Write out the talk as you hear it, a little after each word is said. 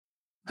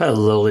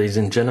Hello, ladies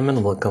and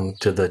gentlemen. Welcome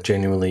to the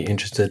Genuinely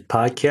Interested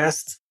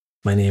podcast.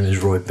 My name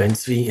is Roy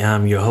Bensby.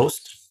 I'm your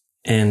host.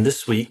 And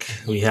this week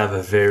we have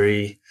a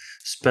very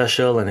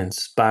special and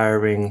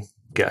inspiring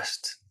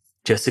guest,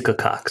 Jessica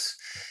Cox.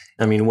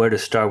 Where to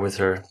start with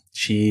her?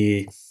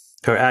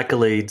 Her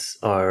accolades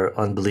are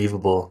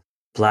unbelievable.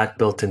 Black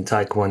belt in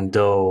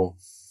Taekwondo,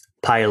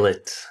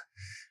 pilot,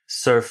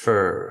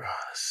 surfer,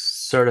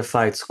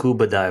 certified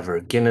scuba diver,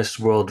 Guinness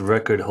World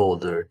Record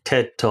holder,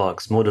 TED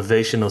Talks,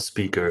 motivational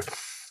speaker,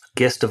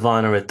 guest of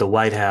honor at the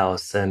White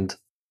House, and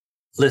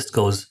list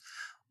goes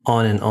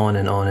on and on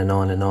and on and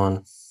on and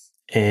on.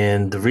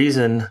 And the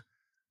reason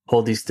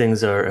all these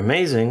things are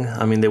amazing,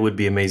 they would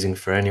be amazing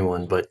for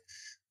anyone, but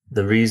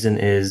the reason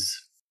is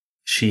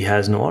she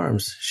has no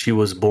arms. She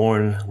was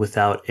born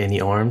without any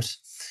arms.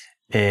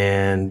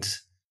 And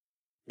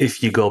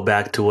if you go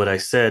back to what I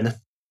said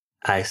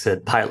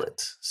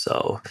pilot.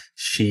 So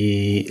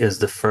she is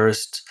the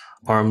first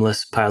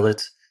armless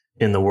pilot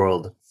in the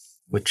world,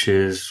 which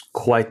is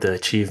quite the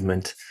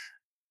achievement.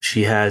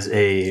 She has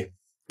a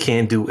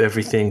can do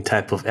everything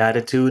type of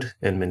attitude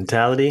and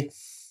mentality.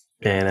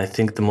 And I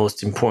think the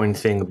most important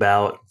thing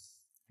about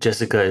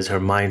Jessica is her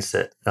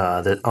mindset,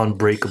 that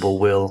unbreakable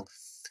will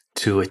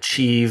to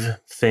achieve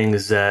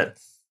things that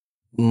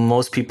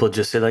most people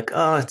just say like,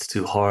 oh, it's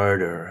too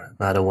hard, or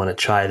I don't want to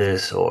try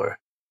this, or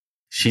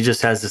she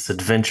just has this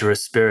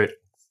adventurous spirit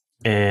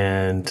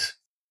and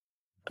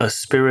a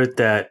spirit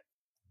that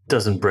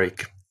doesn't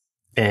break.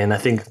 And I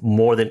think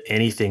more than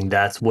anything,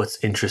 that's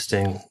what's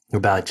interesting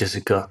about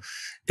Jessica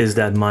is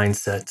that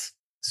mindset.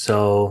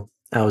 So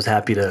I was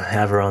happy to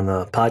have her on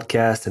the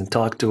podcast and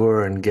talk to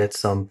her and get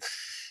some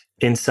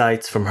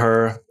insights from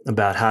her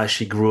about how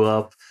she grew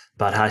up,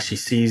 about how she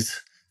sees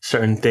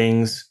certain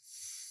things,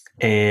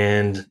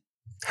 and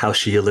how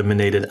she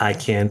eliminated I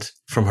can't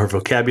from her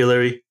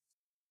vocabulary.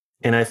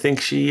 And I think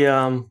she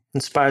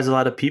inspires a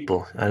lot of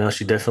people. I know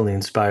she definitely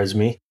inspires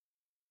me.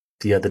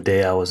 The other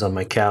day, I was on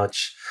my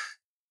couch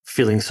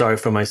feeling sorry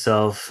for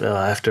myself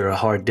after a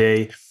hard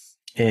day.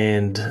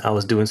 And I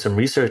was doing some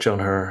research on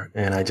her,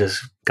 and I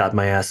just got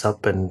my ass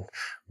up and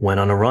went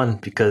on a run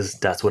because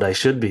that's what I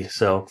should be.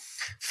 So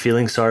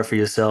feeling sorry for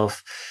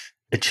yourself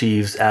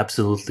achieves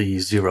absolutely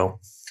zero.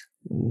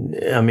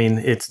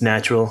 It's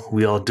natural.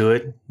 We all do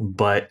it,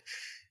 but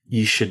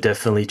you should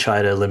definitely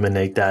try to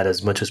eliminate that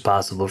as much as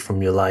possible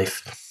from your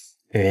life.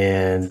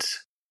 And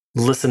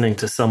listening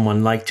to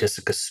someone like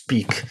Jessica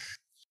speak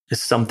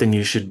is something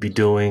you should be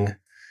doing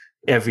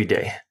every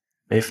day.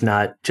 If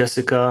not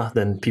Jessica,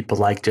 then people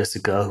like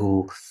Jessica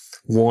who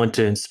want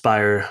to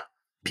inspire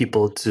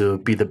people to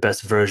be the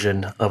best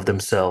version of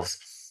themselves.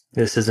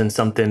 This isn't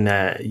something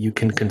that you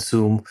can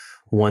consume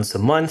once a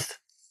month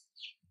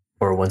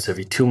or once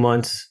every 2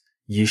 months.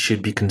 You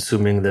should be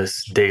consuming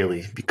this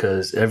daily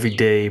because every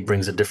day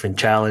brings a different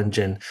challenge.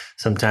 And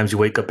sometimes you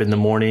wake up in the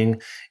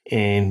morning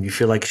and you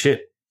feel like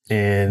shit.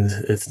 And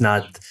it's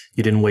not,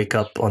 you didn't wake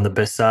up on the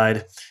best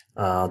side,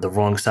 the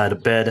wrong side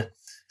of bed.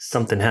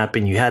 Something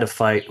happened, you had a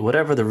fight,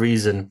 whatever the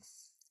reason,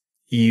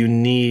 you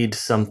need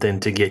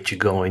something to get you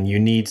going. You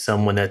need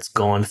someone that's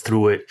gone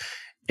through it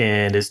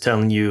and is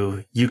telling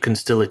you you can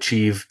still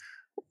achieve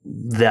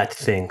that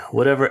thing.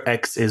 Whatever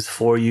X is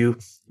for you,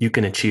 you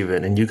can achieve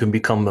it and you can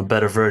become a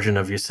better version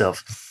of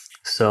yourself.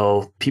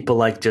 So people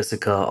like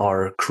Jessica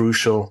are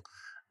crucial.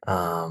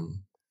 I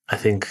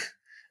think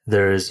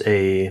there's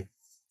a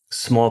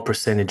small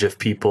percentage of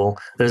people.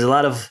 There's a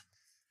lot of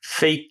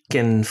fake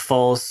and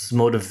false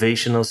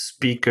motivational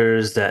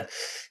speakers that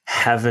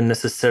haven't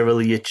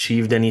necessarily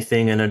achieved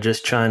anything and are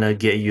just trying to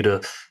get you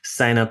to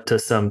sign up to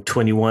some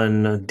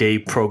 21-day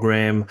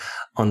program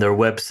on their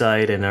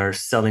website and are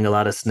selling a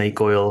lot of snake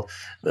oil.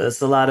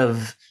 There's a lot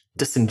of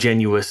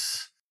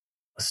disingenuous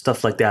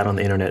stuff like that on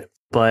the internet.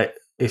 But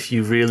if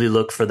you really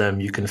look for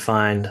them, you can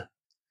find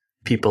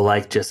people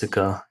like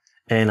Jessica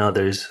and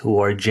others who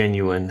are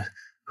genuine,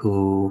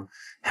 who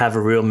have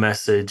a real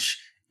message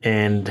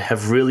and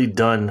have really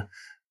done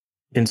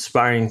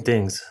inspiring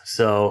things.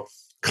 So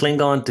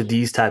cling on to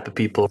these type of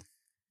people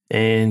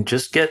and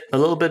just get a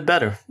little bit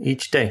better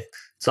each day.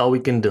 It's all we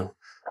can do.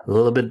 A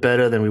little bit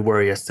better than we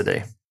were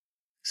yesterday.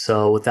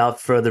 So without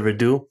further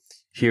ado,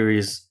 here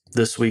is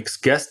this week's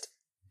guest,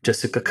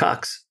 Jessica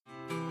Cox.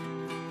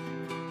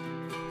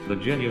 The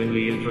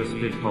Genuinely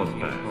Interested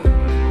Podcast.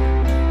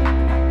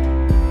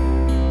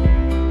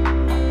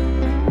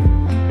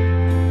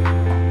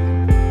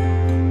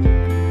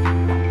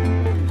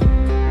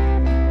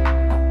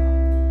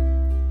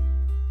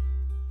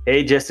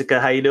 Hey, Jessica,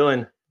 how you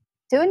doing?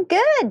 Doing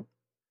good.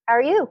 How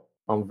are you?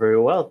 I'm very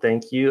well,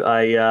 thank you.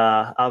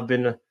 I've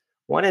been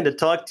wanting to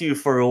talk to you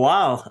for a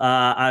while.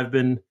 I've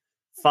been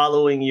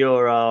following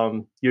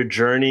your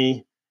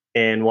journey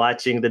and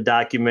watching the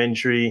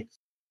documentary.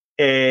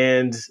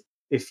 And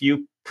if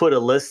you put a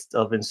list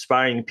of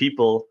inspiring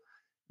people,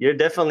 you're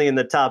definitely in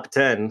the top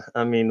 10.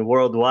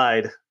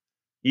 Worldwide,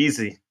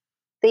 easy.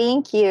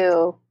 Thank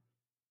you.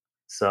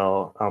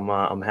 So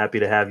I'm happy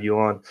to have you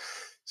on.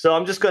 So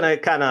I'm just going to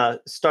kind of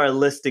start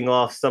listing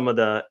off some of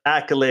the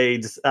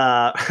accolades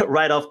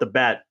right off the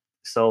bat.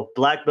 So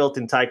black belt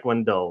in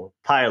Taekwondo,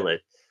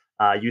 pilot,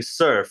 you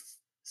surf,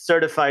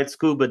 certified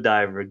scuba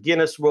diver,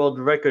 Guinness World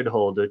Record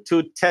holder,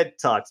 2 TED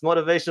Talks,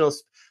 motivational.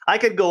 I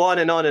could go on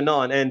and on and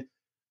on. And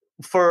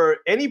for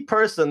any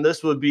person,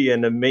 this would be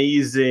an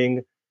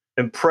amazing,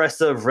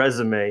 impressive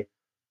resume.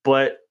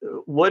 But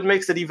what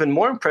makes it even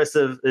more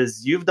impressive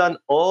is you've done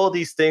all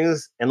these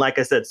things. And like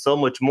I said, so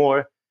much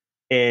more.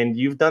 And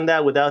you've done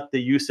that without the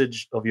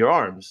usage of your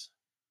arms.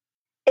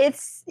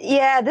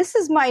 Yeah, this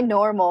is my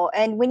normal.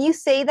 And when you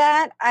say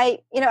that, I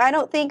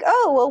don't think,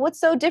 oh, well, what's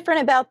so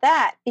different about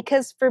that?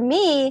 Because for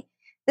me,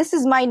 this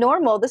is my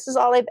normal. This is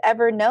all I've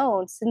ever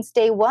known. Since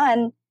day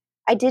one,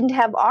 I didn't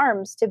have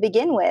arms to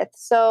begin with.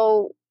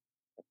 So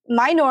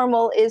my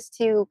normal is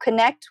to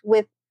connect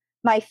with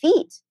my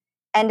feet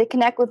and to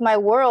connect with my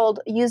world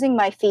using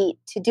my feet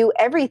to do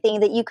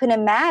everything that you can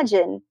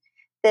imagine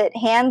that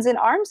hands and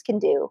arms can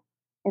do.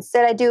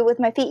 Instead, I do it with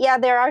my feet. Yeah,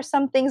 there are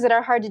some things that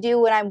are hard to do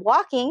when I'm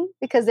walking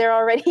because they're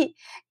already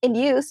in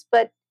use.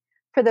 But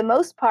for the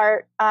most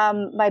part,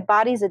 my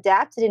body's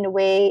adapted in a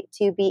way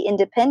to be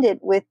independent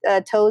with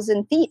toes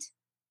and feet.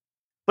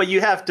 But you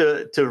have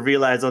to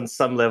realize on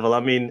some level. I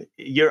mean,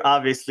 you're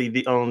obviously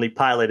the only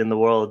pilot in the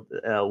world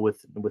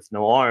with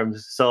no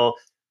arms, so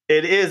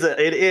it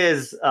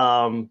is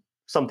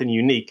something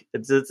unique.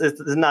 It's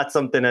not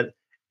something that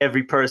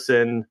every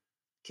person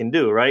can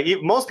do,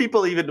 right? Most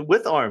people, even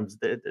with arms,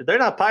 they're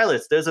not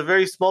pilots. There's a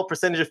very small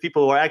percentage of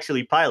people who are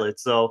actually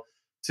pilots. So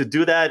to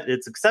do that,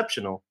 it's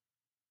exceptional.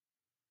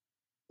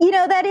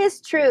 That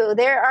is true.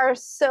 There are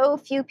so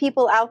few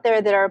people out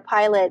there that are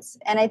pilots.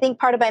 And I think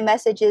part of my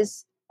message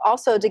is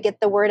also to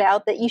get the word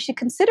out that you should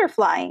consider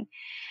flying.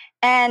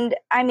 And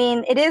I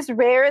mean, it is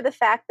rare the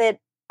fact that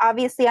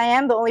obviously I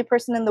am the only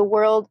person in the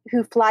world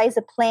who flies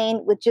a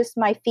plane with just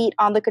my feet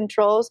on the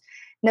controls,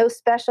 no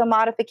special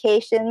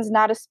modifications,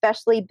 not a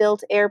specially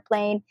built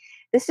airplane.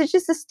 This is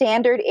just a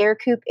standard air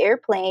coupe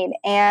airplane.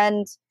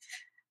 And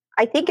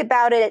I think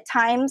about it at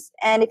times.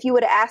 And if you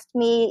would have asked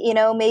me,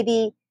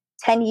 maybe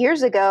 10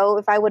 years ago,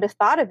 if I would have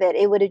thought of it,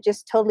 it would have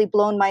just totally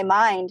blown my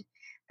mind.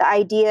 The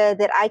idea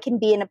that I can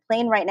be in a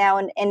plane right now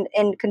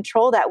and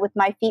control that with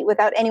my feet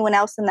without anyone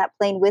else in that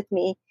plane with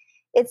me.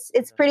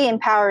 It's pretty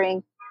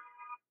empowering.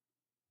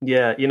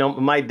 Yeah,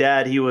 my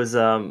dad, he was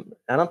I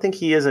don't think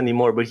he is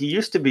anymore, but he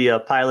used to be a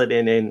pilot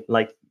in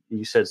like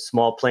you said,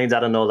 small planes. I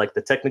don't know like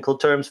the technical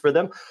terms for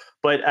them.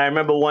 But I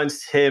remember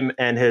once him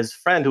and his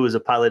friend, who was a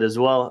pilot as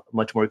well, a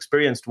much more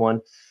experienced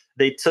one,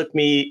 they took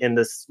me in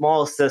the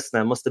small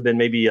Cessna. It must have been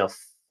maybe a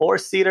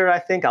 4-seater, I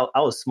think. I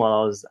was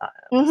small. I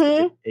must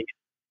have been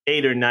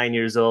 8 or 9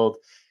 years old.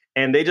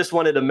 And they just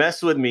wanted to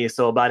mess with me.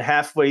 So about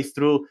halfway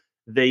through,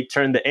 they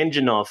turned the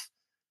engine off.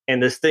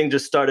 And this thing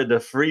just started to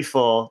free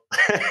fall.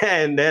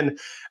 And then,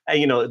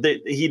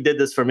 he did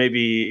this for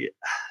maybe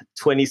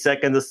 20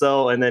 seconds or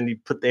so. And then he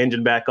put the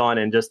engine back on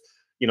and just,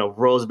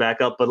 rose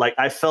back up. But like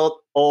I felt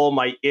all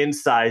my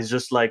insides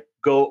just like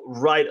go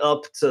right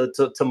up to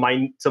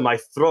my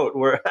throat,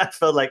 where I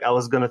felt like I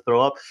was going to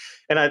throw up.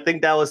 And I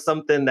think that was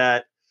something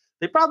that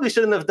they probably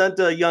shouldn't have done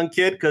to a young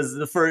kid,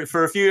 because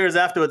for a few years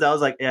afterwards, I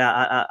was like,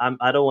 yeah,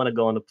 I don't want to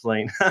go on a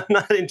plane. I'm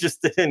not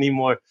interested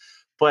anymore.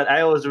 But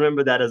I always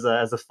remember that as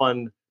a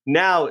fun,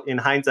 now in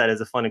hindsight, as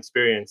a fun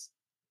experience.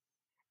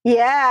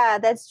 Yeah,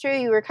 that's true.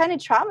 You were kind of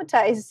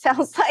traumatized,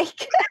 sounds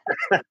like.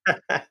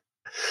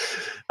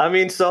 I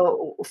mean,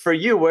 so for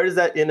you, where does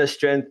that inner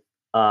strength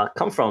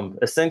come from?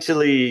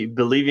 Essentially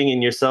believing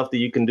in yourself that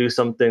you can do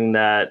something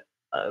that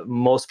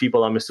most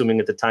people, I'm assuming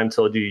at the time,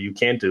 told you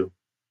can't do.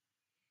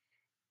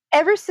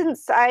 Ever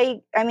since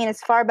I mean,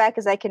 as far back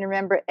as I can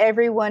remember,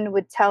 everyone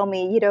would tell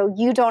me,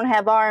 you don't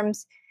have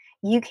arms,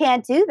 you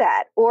can't do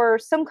that, or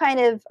some kind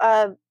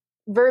of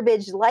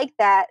verbiage like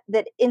that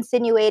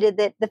insinuated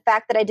that the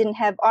fact that I didn't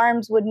have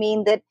arms would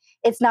mean that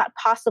it's not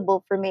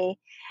possible for me.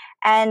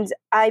 And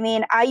I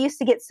mean, I used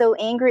to get so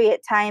angry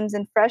at times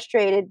and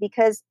frustrated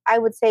because I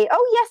would say,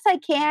 oh, yes, I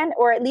can.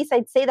 Or at least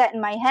I'd say that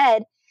in my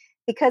head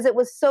because it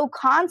was so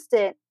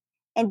constant.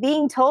 And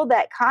being told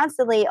that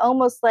constantly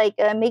almost like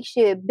makes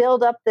you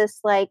build up this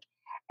like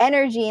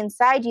energy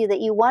inside you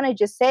that you want to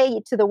just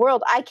say to the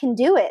world, I can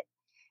do it.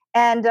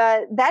 And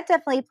that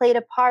definitely played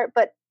a part.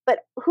 But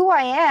who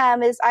I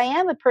am is I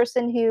am a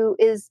person who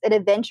is an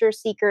adventure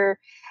seeker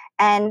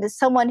and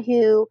someone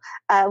who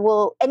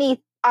will,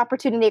 any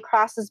opportunity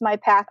crosses my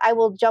path, I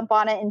will jump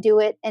on it and do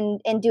it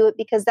and do it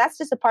because that's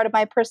just a part of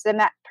my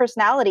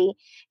personality,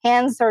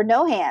 hands or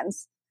no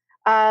hands.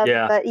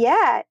 Yeah. But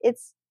yeah,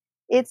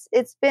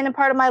 it's been a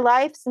part of my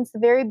life since the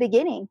very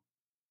beginning.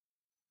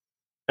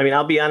 I mean,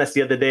 I'll be honest.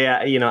 The other day,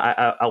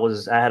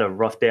 I had a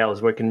rough day. I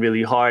was working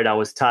really hard. I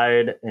was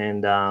tired,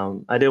 and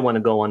I didn't want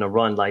to go on a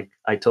run like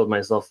I told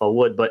myself I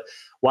would. But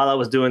while I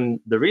was doing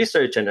the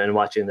research and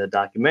watching the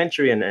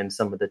documentary and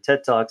some of the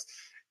TED Talks,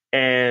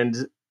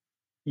 and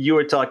you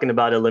were talking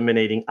about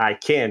eliminating "I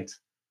can't"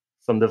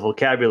 from the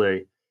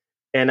vocabulary,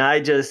 and I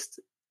just,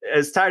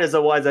 as tired as I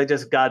was, I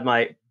just got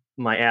my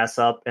ass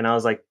up, and I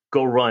was like,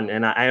 "Go run!"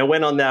 And I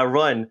went on that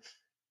run,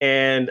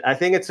 and I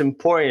think it's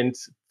important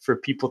for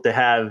people to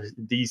have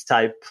these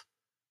type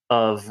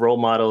of role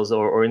models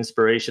or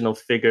inspirational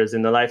figures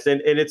in their lives.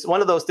 And it's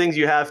one of those things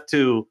you have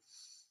to,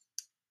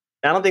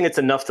 I don't think it's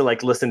enough to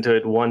like listen to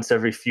it once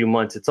every few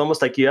months. It's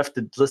almost like you have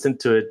to listen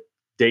to it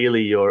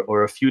daily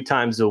or a few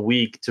times a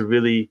week to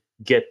really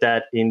get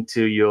that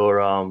into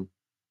your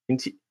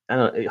into I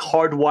don't know,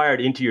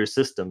 hardwired into your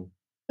system.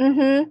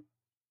 Mm-hmm.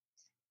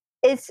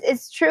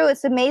 It's true.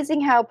 It's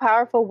amazing how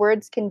powerful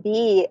words can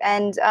be,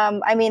 and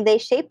I mean, they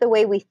shape the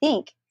way we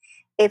think.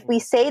 If we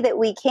say that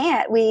we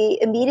can't, we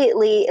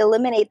immediately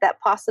eliminate that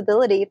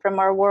possibility from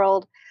our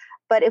world.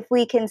 But if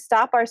we can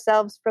stop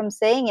ourselves from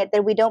saying it,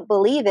 then we don't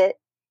believe it,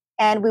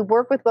 and we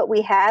work with what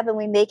we have, and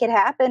we make it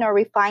happen, or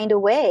we find a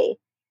way.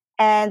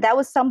 And that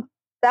was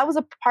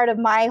a part of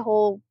my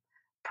whole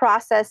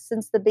process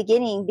since the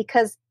beginning,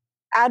 because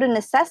out of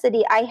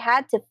necessity, I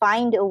had to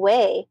find a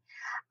way.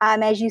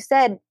 As you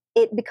said,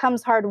 it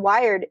becomes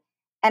hardwired.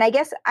 And I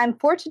guess I'm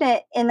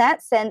fortunate in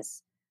that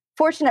sense.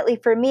 Fortunately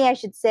for me, I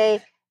should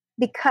say,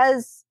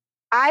 because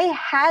I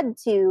had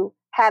to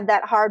have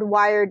that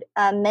hardwired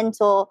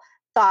mental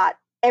thought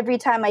every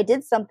time I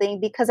did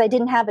something because I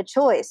didn't have a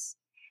choice.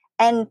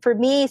 And for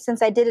me,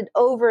 since I did it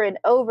over and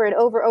over and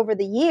over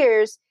the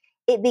years,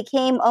 it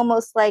became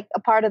almost like a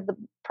part of the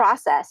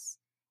process,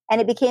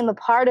 and it became a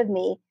part of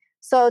me.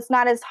 So it's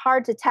not as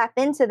hard to tap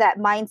into that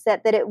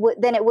mindset that it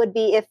would than it would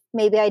be if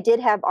maybe I did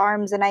have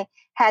arms and I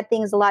had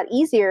things a lot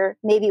easier.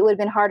 Maybe it would have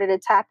been harder to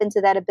tap into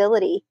that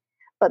ability.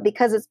 But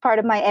because it's part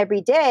of my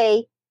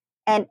everyday,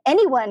 and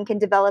anyone can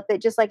develop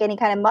it just like any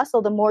kind of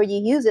muscle, the more you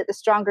use it, the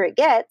stronger it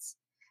gets.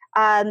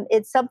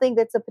 It's something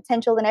that's a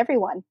potential in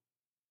everyone.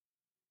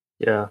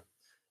 Yeah.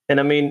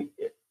 And I mean,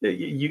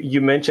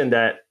 you mentioned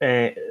that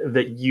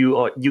that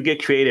you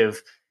get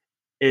creative.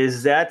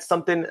 Is that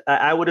something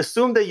I would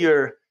assume that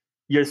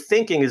your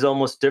thinking is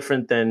almost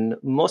different than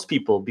most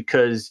people,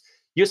 because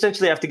you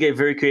essentially have to get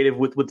very creative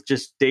with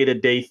just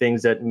day-to-day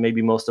things that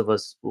maybe most of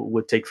us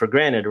would take for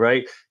granted,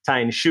 right?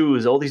 Tying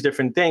shoes, all these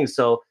different things.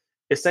 So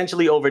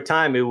essentially over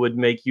time it would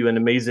make you an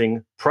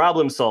amazing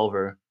problem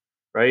solver,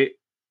 right?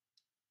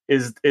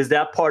 Is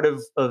that part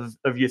of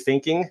your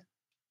thinking?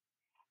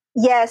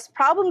 Yes,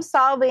 problem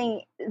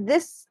solving,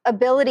 this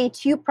ability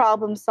to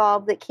problem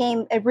solve that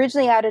came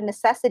originally out of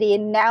necessity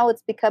and now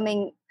it's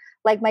becoming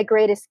like my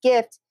greatest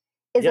gift,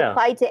 is Yeah.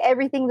 applied to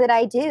everything that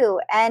I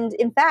do. And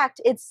in fact,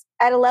 it's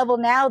at a level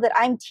now that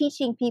I'm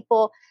teaching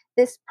people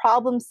this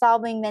problem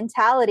solving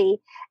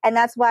mentality. And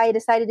that's why I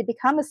decided to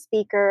become a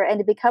speaker and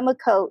to become a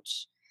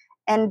coach.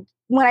 And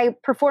when I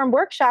perform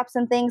workshops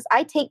and things,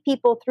 I take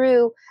people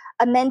through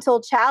a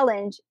mental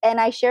challenge and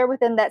I share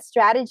with them that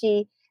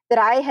strategy that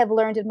I have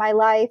learned in my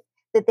life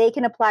that they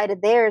can apply to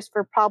theirs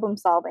for problem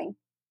solving.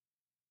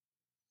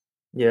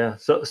 Yeah.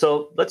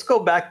 So let's go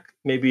back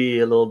maybe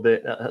a little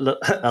bit,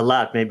 a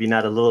lot, maybe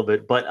not a little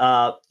bit, but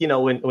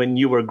when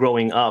you were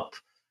growing up,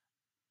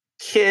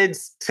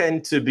 kids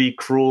tend to be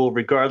cruel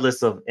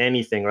regardless of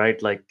anything,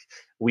 right? Like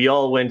we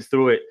all went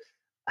through it.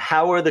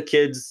 How were the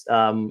kids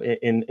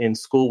in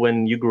school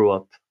when you grew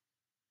up?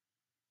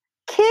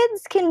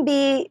 Kids can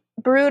be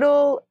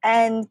brutal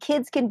and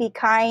kids can be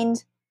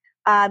kind.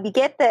 You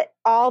get that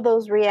all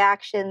those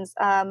reactions.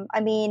 I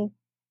mean,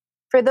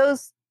 for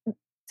those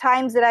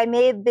times that I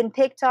may have been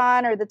picked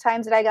on or the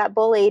times that I got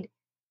bullied,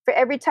 for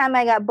every time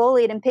I got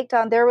bullied and picked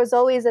on, there was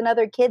always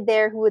another kid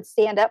there who would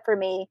stand up for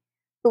me,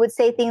 who would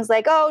say things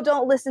like, "Oh,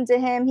 don't listen to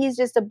him. He's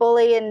just a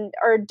bully," and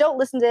or "Don't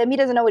listen to him. He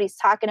doesn't know what he's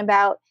talking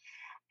about."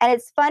 And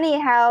it's funny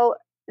how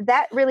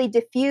that really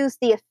diffused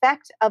the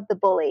effect of the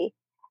bully.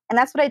 And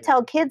that's what I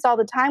tell kids all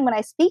the time when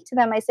I speak to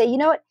them. I say, you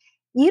know what?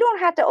 You don't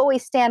have to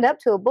always stand up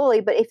to a bully,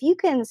 but if you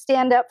can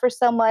stand up for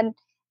someone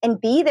and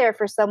be there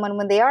for someone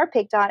when they are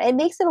picked on, it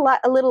makes it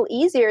a little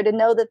easier to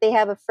know that they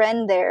have a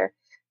friend there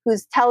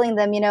who's telling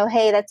them,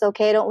 hey, that's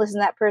okay. Don't listen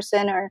to that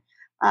person, or,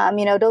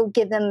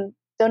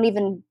 don't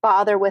even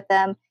bother with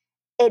them.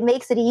 It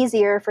makes it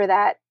easier for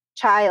that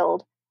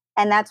child.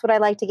 And that's what I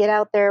like to get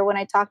out there when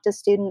I talk to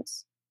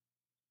students.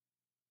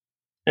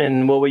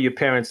 And what were your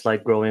parents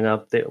like growing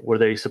up? Were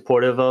they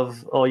supportive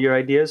of all your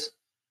ideas?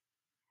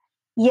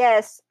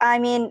 Yes, I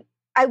mean,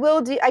 I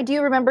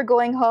do remember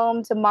going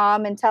home to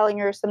mom and telling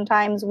her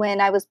sometimes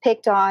when I was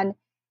picked on,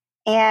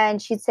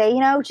 and she'd say,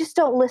 just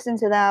don't listen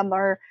to them,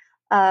 or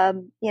they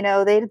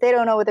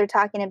don't know what they're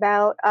talking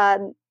about.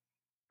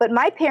 But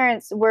my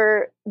parents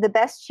were the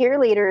best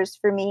cheerleaders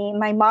for me.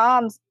 My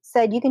mom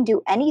said, "You can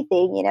do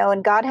anything,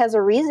 and God has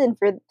a reason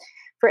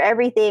for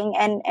everything,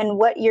 and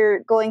what you're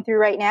going through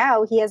right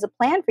now, He has a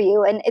plan for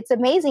you." And it's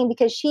amazing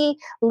because she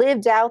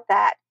lived out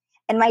that.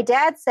 And my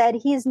dad said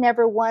he's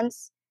never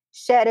once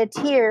shed a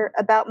tear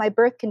about my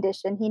birth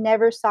condition. He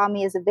never saw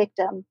me as a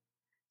victim.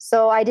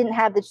 So I didn't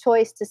have the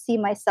choice to see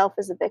myself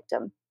as a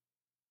victim.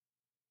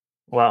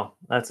 Wow,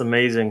 that's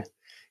amazing.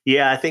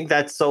 Yeah, I think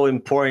that's so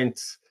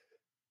important.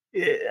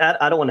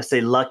 I don't want to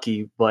say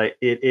lucky, but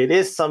it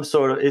is some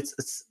sort of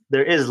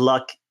there is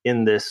luck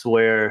in this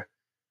where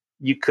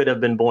you could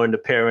have been born to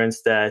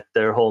parents that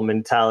their whole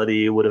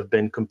mentality would have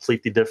been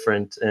completely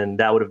different, and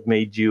that would have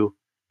made you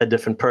a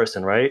different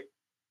person, right?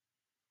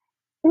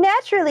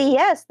 Naturally,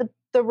 yes.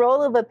 the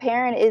role of a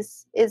parent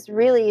is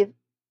really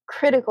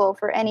critical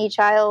for any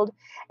child,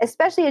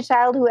 especially a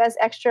child who has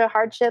extra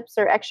hardships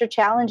or extra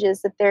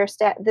challenges that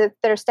that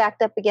are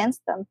stacked up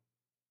against them.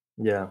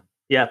 Yeah.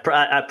 Yeah.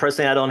 I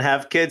personally, I don't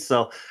have kids,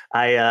 so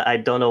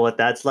I don't know what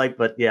that's like.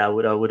 But yeah, I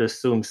would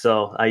assume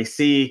so. I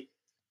see,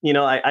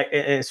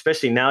 and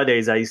especially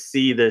nowadays, I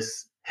see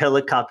this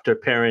helicopter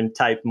parent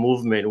type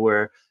movement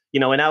where,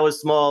 when I was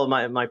small,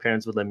 my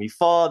parents would let me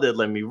fall, they'd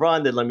let me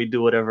run, they'd let me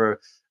do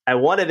whatever I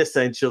wanted,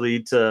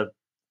 essentially to.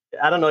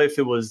 I don't know if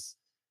it was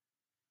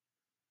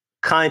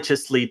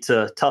consciously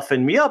to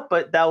toughen me up,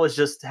 but that was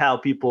just how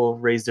people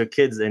raise their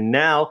kids. And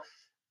now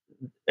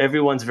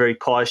everyone's very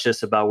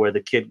cautious about where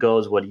the kid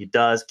goes, what he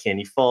does, can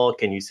he fall,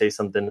 can you say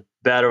something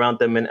bad around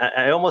them, and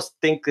I almost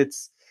think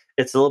it's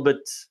a little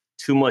bit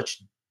too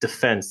much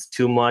defense,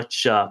 too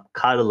much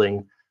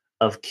coddling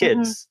of Mhm.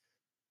 kids.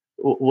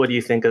 What do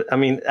you think? I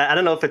mean, I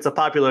don't know if it's a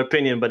popular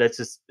opinion, but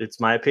it's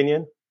my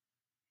opinion.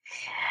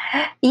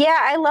 Yeah,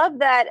 I love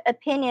that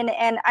opinion.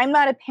 And I'm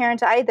not a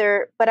parent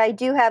either, but I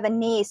do have a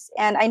niece.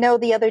 And I know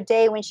the other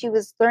day when she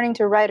was learning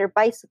to ride her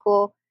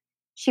bicycle,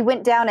 she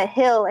went down a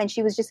hill and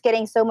she was just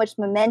getting so much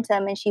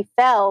momentum and she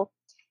fell.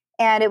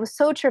 And it was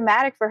so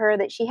traumatic for her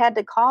that she had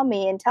to call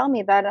me and tell me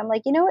about it. I'm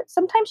like, you know what?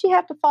 Sometimes you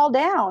have to fall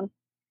down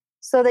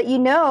so that you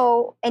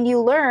know and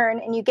you learn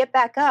and you get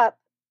back up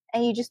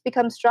and you just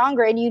become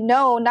stronger and you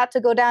know not to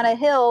go down a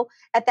hill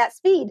at that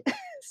speed.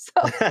 So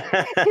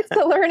it's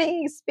a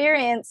learning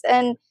experience.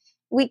 And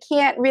we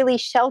can't really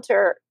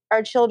shelter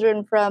our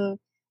children from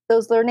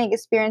those learning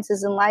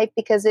experiences in life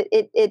because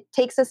it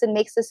takes us and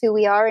makes us who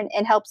we are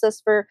and helps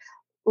us for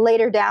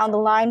later down the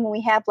line when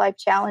we have life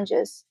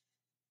challenges.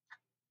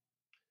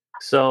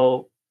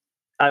 So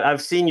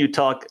I've seen you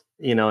talk,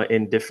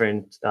 in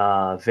different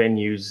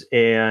venues,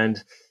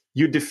 and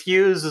you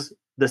diffuse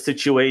the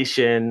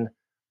situation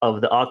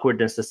of the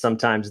awkwardness that's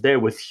sometimes there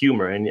with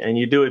humor, and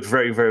you do it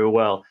very, very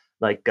well.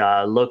 Like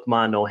 "Look,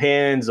 ma, no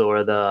hands," or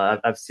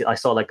I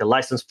saw like a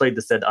license plate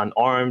that said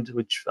 "unarmed,"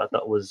 which I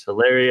thought was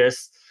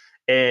hilarious.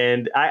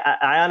 And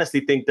I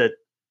honestly think that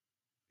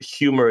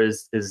humor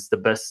is the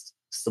best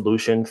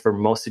solution for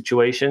most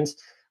situations.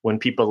 When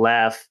people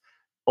laugh,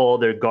 all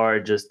their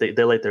guard just they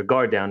let their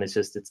guard down.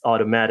 It's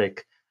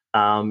automatic.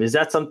 Is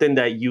that something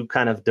that you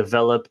kind of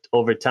developed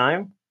over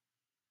time?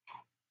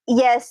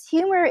 Yes,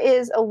 humor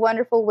is a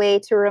wonderful way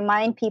to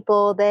remind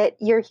people that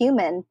you're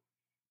human.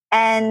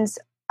 And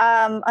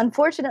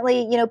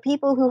unfortunately,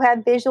 people who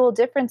have visual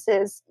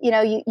differences,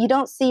 you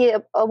don't see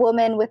a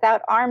woman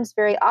without arms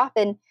very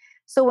often.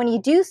 So when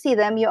you do see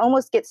them, you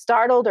almost get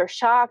startled or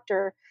shocked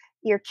or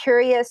you're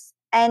curious.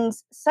 And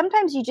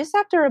sometimes you just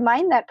have to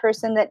remind that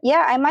person that,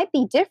 yeah, I might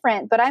be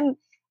different, but I'm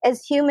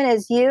as human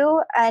as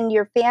you and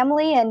your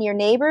family and your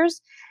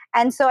neighbors.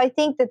 And so I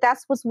think that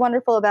that's what's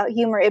wonderful about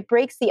humor. It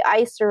breaks the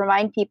ice to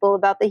remind people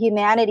about the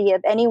humanity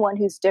of anyone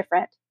who's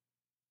different.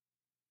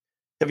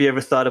 Have you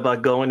ever thought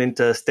about going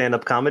into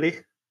stand-up comedy?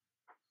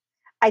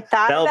 I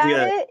thought That would be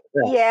about a it.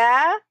 yeah.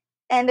 Yeah.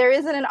 And there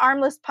isn't an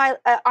armless,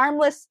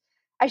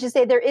 I should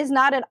say, there is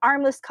not an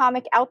armless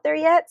comic out there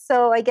yet.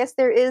 So I guess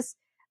there is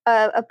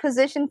a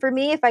position for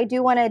me if I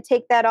do want to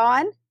take that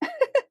on.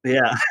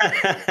 Yeah.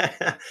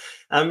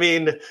 I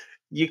mean,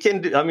 you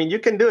can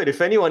do it.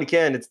 If anyone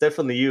can, it's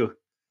definitely you.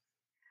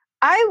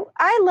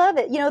 I love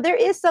it. There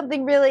is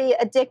something really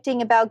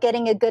addicting about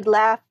getting a good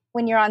laugh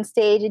when you're on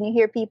stage and you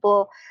hear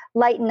people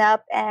lighten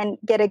up and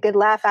get a good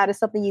laugh out of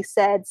something you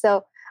said.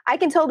 So I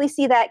can totally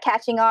see that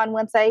catching on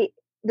once I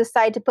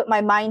decide to put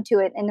my mind to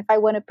it and if I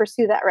want to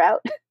pursue that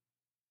route.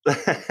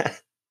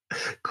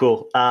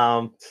 Cool.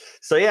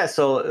 So yeah,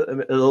 so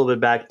a little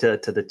bit back to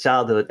the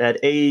childhood. At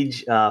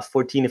age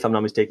 14, if I'm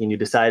not mistaken, you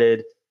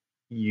decided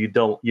you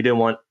didn't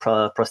want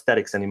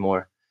prosthetics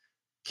anymore.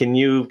 Can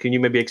you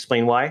maybe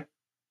explain why?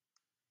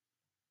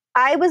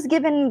 I was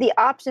given the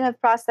option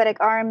of prosthetic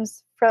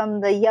arms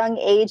from the young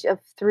age of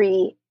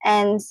 3.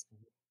 And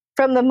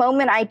from the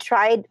moment I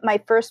tried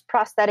my first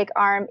prosthetic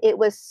arm, it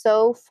was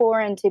so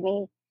foreign to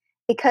me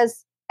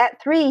because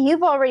at 3,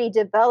 you've already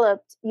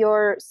developed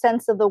your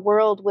sense of the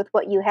world with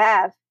what you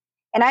have.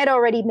 And I'd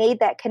already made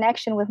that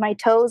connection with my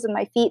toes and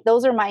my feet.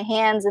 Those are my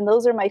hands and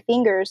those are my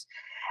fingers.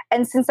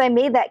 And since I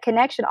made that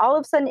connection, all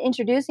of a sudden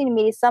introducing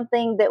me to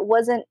something that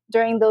wasn't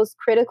during those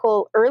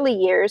critical early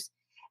years,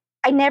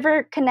 I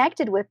never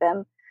connected with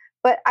them.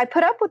 But I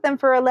put up with them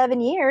for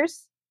 11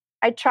 years.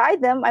 I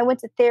tried them. I went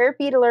to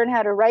therapy to learn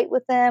how to write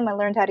with them. I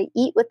learned how to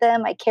eat with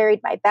them. I carried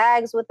my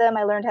bags with them.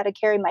 I learned how to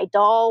carry my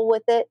doll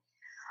with it.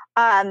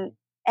 Um,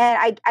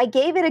 and I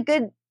gave it a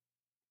good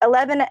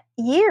 11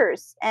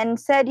 years and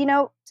said,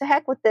 to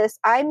heck with this.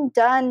 I'm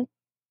done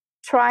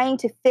trying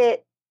to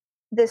fit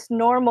this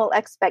normal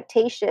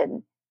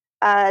expectation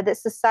that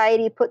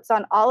society puts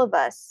on all of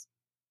us.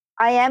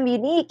 I am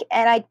unique,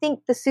 and I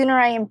think the sooner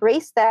I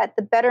embrace that,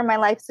 the better my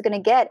life's going to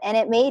get. And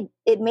it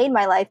made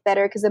my life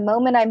better because the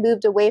moment I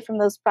moved away from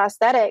those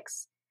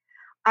prosthetics,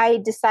 I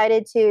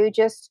decided to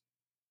just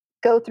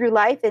go through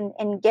life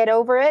and get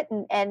over it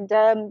and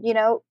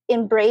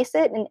embrace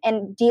it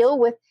and deal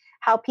with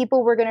how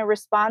people were going to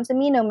respond to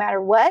me no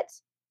matter what.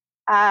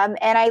 And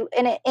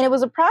it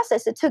was a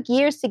process. It took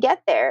years to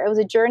get there. It was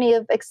a journey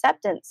of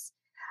acceptance.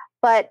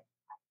 But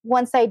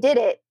once I did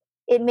it,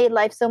 it made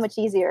life so much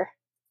easier.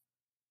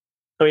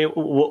 I mean,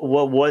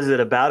 what was it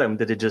about him?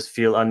 Did it just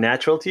feel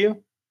unnatural to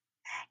you?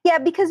 Yeah,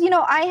 because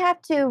I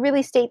have to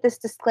really state this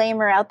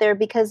disclaimer out there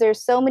because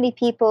there's so many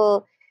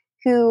people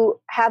who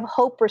have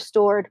hope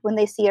restored when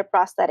they see a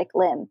prosthetic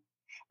limb.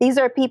 These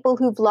are people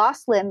who've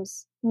lost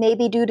limbs,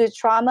 maybe due to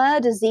trauma,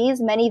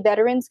 disease, many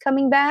veterans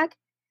coming back.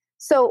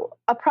 So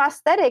a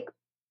prosthetic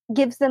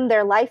gives them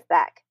their life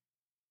back.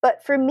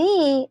 But for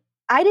me,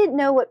 I didn't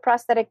know what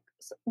prosthetics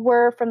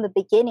were from the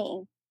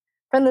beginning.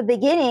 From the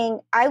beginning,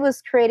 I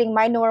was creating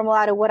my normal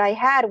out of what I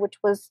had, which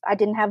was I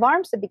didn't have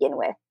arms to begin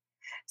with.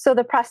 So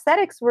the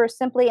prosthetics were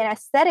simply an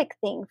aesthetic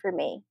thing for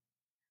me.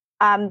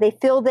 They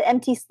filled the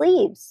empty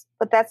sleeves,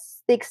 but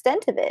that's the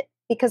extent of it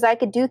because I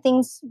could do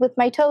things with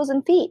my toes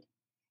and feet.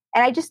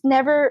 And I just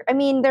never, I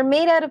mean, they're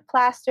made out of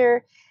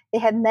plaster. They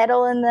have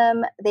metal in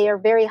them. They are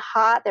very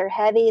hot. They're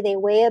heavy. They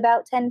weigh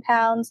about 10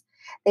 pounds.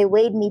 They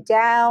weighed me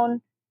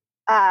down.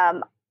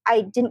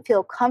 I didn't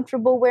feel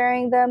comfortable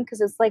wearing them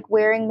because it's like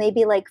wearing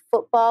maybe like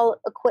football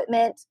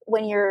equipment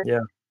when you're Yeah.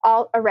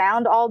 all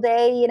around all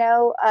day,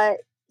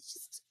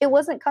 it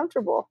wasn't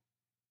comfortable.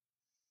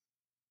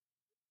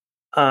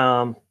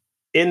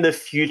 In the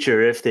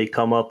future, if they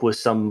come up with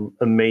some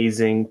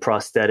amazing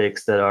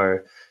prosthetics that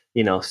are,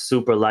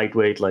 super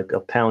lightweight, like a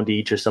pound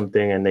each or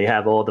something, and they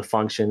have all the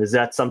function, is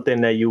that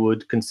something that you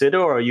would consider,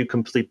 or are you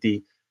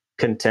completely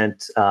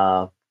content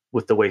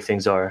with the way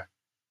things are?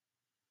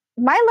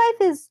 My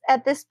life is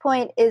at this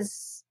point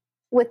is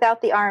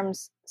without the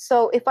arms.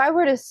 So if I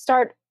were to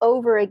start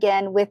over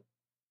again with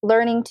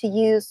learning to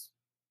use,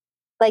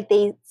 like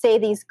they say,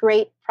 these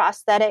great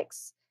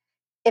prosthetics,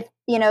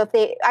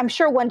 I'm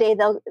sure one day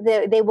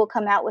they will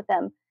come out with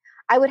them.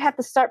 I would have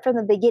to start from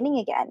the beginning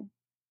again.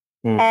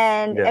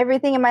 And Yeah.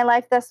 everything in my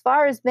life thus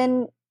far has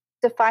been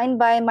defined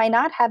by my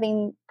not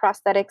having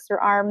prosthetics or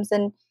arms.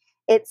 And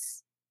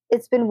it's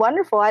been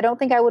wonderful. I don't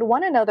think I would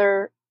want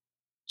another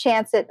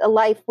chance at a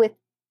life with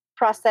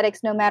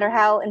prosthetics, no matter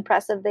how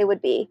impressive they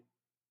would be.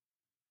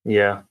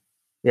 Yeah.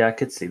 Yeah, I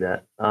could see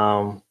that.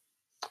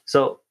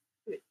 So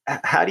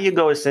how do you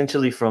go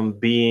essentially from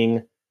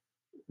being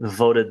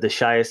voted the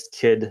shyest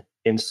kid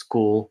in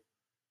school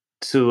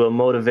to a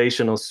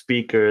motivational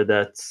speaker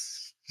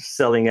that's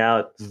selling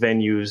out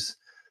venues?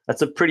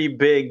 That's a pretty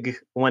big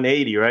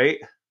 180, right?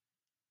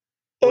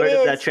 It Where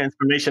did that is.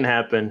 transformation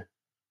happen?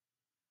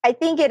 I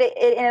think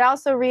it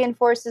also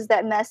reinforces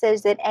that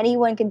message that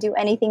anyone can do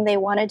anything they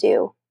want to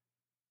do.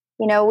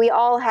 We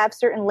all have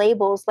certain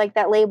labels, like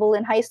that label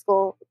in high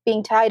school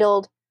being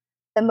titled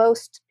the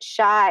most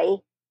shy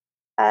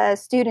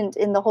student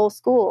in the whole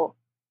school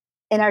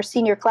in our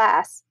senior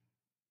class.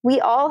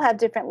 We all have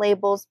different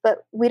labels,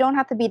 but we don't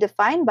have to be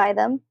defined by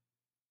them.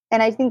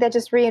 And I think that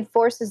just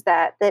reinforces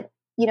that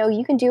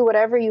you can do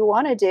whatever you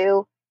want to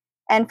do.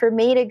 And for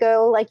me to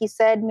go, like you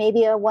said,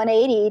 maybe a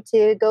 180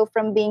 to go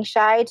from being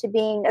shy to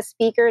being a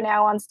speaker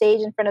now on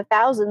stage in front of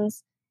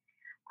thousands,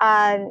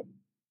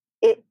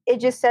 it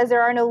just says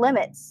there are no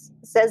limits.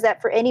 It says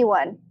that for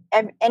anyone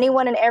and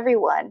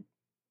everyone.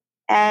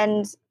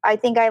 And I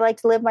think I like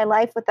to live my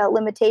life without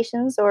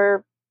limitations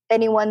or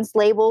anyone's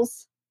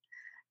labels.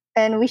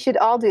 And we should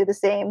all do the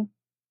same.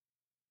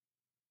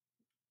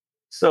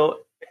 So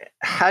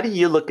how do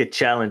you look at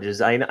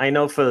challenges? I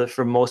know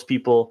for most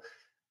people,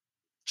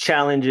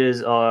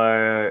 challenges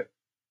are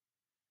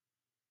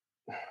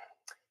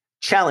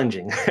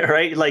challenging,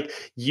 right? Like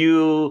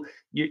you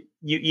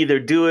either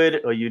do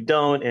it or you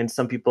don't, and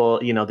some people,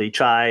 they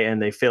try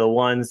and they fail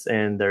once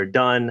and they're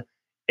done,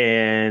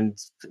 and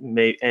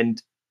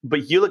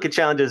but you look at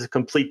challenges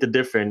completely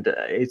different.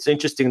 It's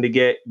interesting to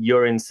get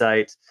your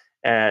insight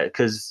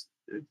because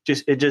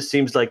it just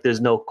seems like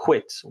there's no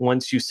quit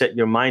once you set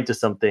your mind to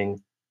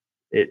something.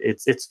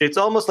 It's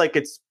almost like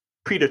it's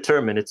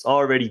predetermined. It's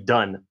already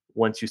done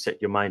once you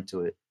set your mind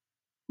to it.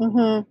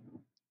 Mm-hmm.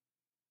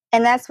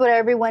 And that's what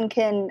everyone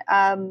can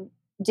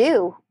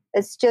do.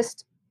 It's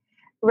just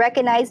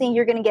recognizing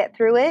you're going to get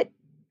through it,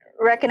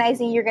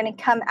 recognizing you're going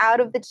to come out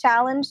of the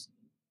challenge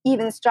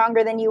even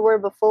stronger than you were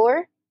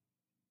before,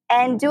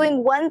 and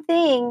doing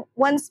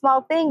one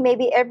small thing,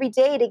 maybe every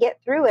day to get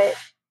through it,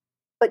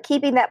 but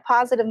keeping that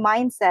positive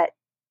mindset.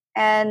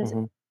 And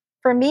Mm-hmm.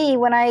 for me,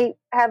 when I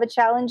have a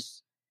challenge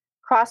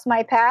cross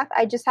my path,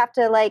 I just have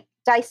to like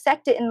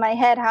dissect it in my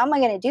head. How am I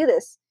going to do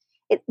this?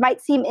 It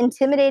might seem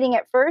intimidating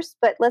at first,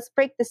 but let's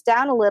break this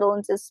down a little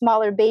into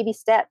smaller baby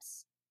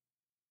steps.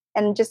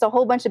 And just a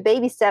whole bunch of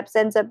baby steps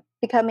ends up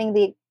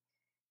becoming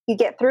you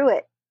get through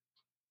it.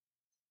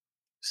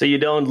 So you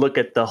don't look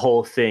at the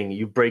whole thing.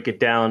 You break it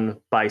down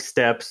by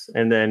steps.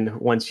 And then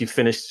once you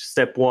finish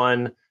step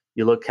one,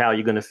 you look how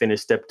you're going to finish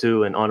step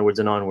two and onwards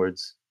and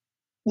onwards.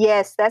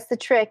 Yes, that's the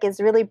trick, is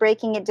really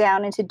breaking it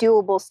down into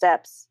doable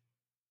steps.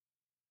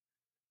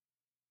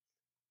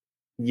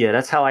 Yeah,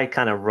 that's how I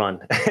kind of run.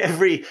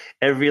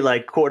 Every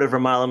like quarter of a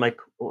mile, I'm like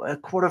a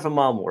quarter of a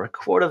mile more, a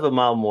quarter of a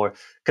mile more,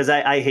 because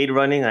I hate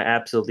running. I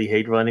absolutely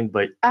hate running,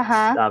 but it's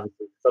Uh-huh.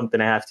 obviously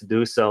something I have to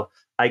do. So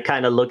I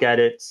kind of look at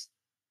it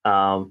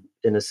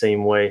in the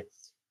same way.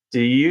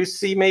 Do you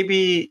see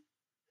maybe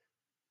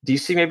do you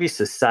see maybe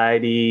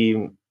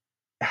society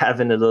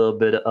having a little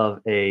bit of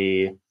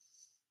a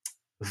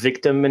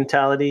victim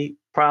mentality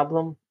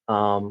problem?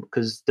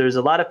 Because there's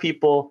a lot of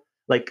people,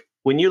 like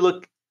when you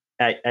look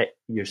at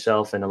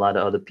yourself and a lot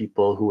of other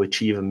people who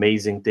achieve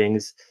amazing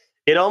things,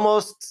 it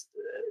almost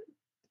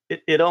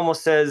it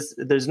almost says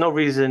there's no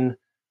reason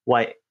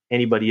why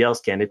anybody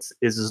else can. It's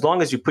as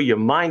long as you put your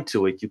mind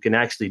to it, you can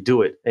actually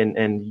do it.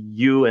 And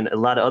you and a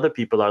lot of other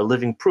people are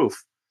living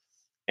proof.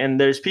 And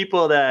there's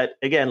people that,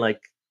 again,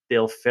 like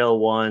they'll fail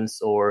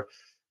once, or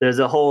there's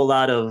a whole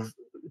lot of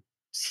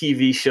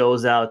TV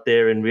shows out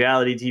there and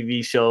reality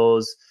TV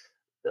shows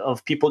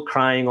of people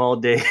crying all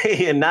day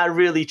and not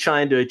really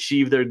trying to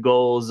achieve their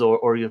goals,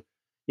 or you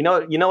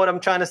know what I'm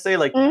trying to say?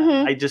 Like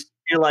Mm-hmm. I just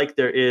feel like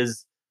there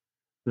is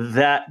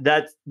that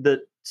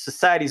the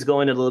society's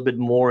going a little bit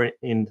more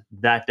in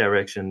that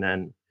direction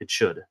than it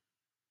should.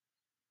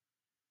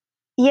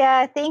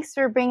 Yeah, thanks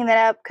for bringing that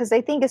up because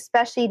I think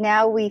especially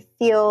now we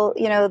feel,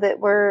 that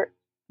we're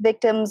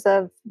victims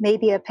of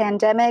maybe a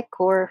pandemic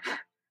or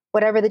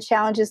whatever the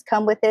challenges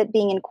come with it,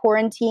 being in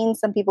quarantine.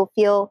 Some people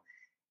feel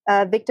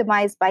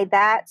victimized by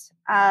that.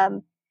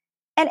 And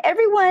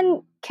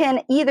everyone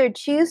can either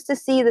choose to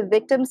see the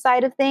victim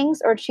side of things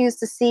or choose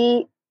to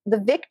see the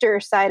victor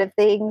side of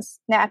things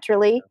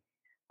naturally.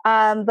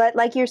 But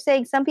like you're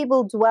saying, some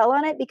people dwell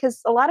on it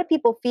because a lot of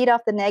people feed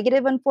off the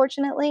negative,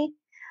 unfortunately.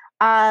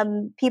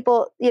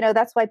 People,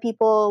 that's why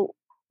people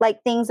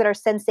like things that are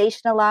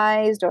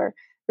sensationalized or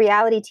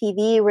reality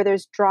TV where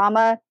there's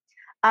drama.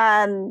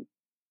 Um,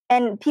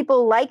 and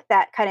people like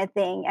that kind of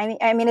thing.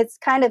 I mean, it's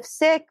kind of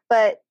sick,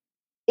 but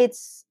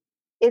it's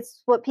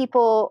it's what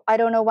people. I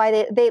don't know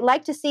why they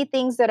like to see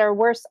things that are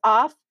worse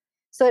off,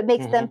 so it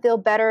makes them Hmm. feel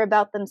better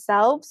about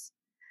themselves.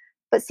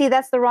 But see,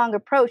 that's the wrong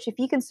approach. If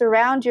you can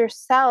surround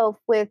yourself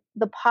with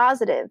the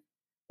positive,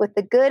 with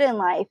the good in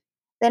life,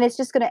 then it's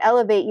just going to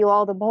elevate you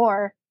all the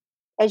more.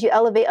 As you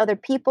elevate other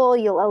people,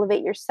 you'll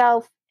elevate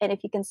yourself. And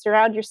if you can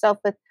surround yourself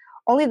with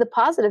only the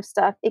positive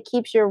stuff, it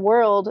keeps your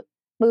world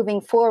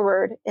moving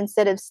forward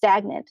instead of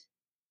stagnant.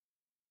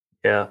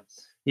 Yeah.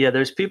 Yeah,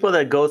 there's people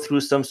that go through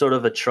some sort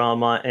of a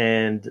trauma,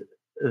 and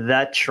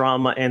that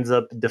trauma ends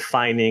up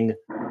defining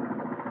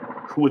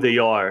who they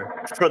are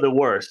for the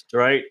worst,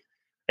 right?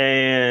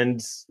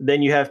 And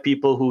then you have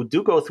people who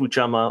do go through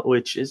trauma,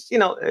 which is,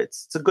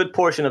 it's a good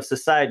portion of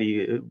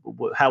society,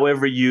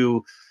 however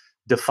you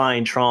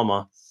define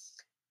trauma.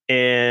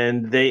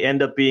 And they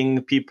end up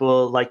being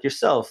people like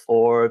yourself,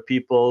 or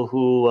people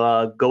who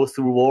go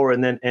through war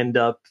and then end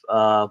up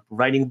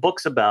writing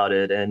books about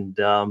it, and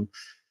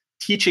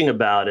teaching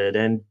about it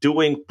and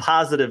doing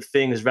positive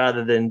things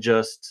rather than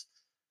just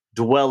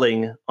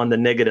dwelling on the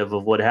negative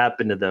of what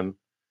happened to them.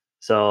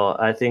 So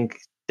I think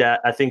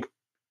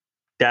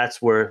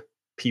that's where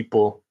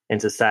people in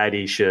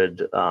society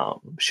should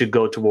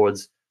go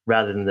towards,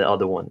 rather than the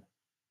other one.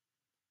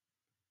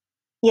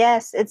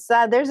 Yes, it's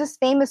there's this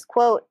famous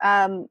quote,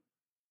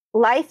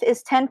 life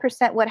is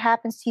 10% what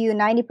happens to you,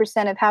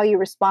 90% of how you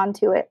respond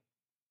to it.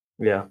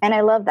 Yeah, And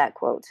I love that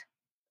quote.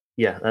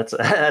 yeah, that's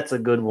that's a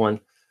good one.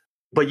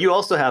 But you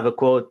also have a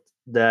quote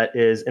that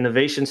is,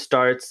 "Innovation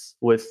starts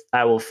with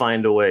I will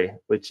find a way,"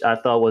 which I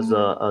thought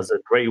Mhm. was a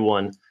great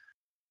one.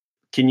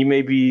 Can you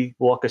maybe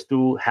walk us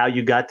through how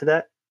you got to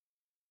that?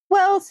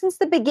 Well, since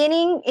the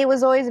beginning, it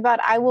was always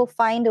about I will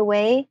find a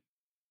way.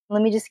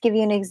 Let me just give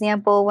you an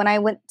example. When I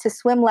went to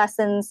swim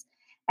lessons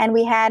and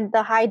we had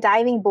the high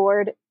diving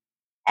board,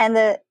 and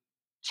the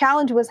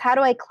challenge was how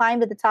do I climb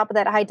to the top of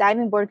that high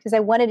diving board because I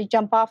wanted to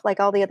jump off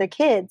like all the other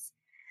kids.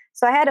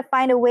 So I had to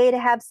find a way to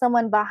have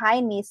someone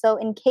behind me. So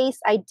in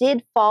case I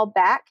did fall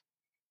back,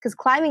 because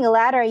climbing a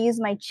ladder, I use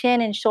my chin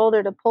and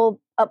shoulder to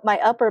pull up my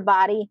upper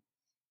body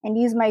and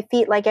use my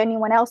feet like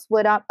anyone else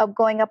would up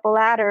going up a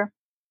ladder.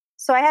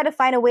 So I had to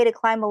find a way to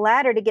climb a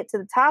ladder to get to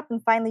the top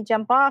and finally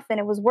jump off, and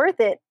it was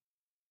worth it.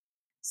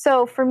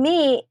 So for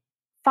me,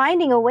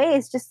 finding a way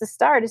is just the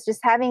start. It's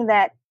just having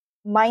that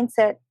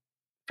mindset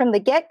from the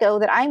get go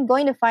that I'm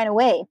going to find a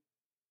way.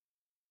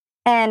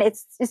 And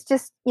it's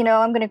just,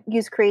 I'm going to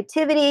use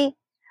creativity,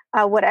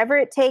 whatever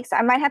it takes.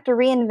 I might have to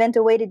reinvent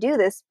a way to do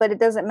this, but it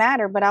doesn't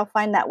matter. But I'll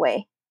find that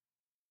way.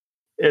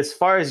 As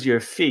far as your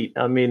feet,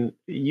 I mean,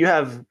 you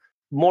have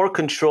more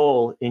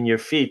control in your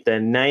feet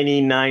than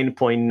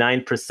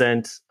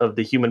 99.9% of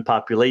the human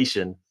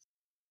population.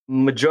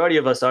 Majority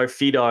of us, our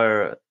feet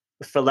are,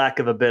 for lack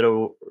of a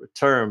better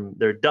term,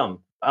 they're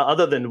dumb.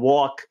 Other than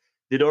walk,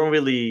 they don't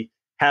really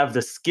have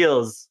the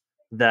skills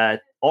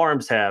that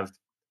arms have.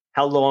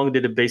 How long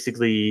did it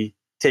basically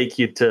take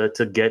you to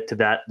get to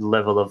that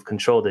level of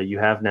control that you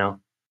have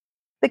now?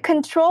 The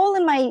control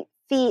in my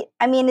feet,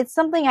 I mean, it's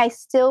something I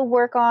still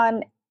work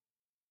on.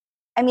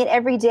 I mean,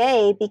 every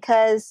day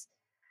because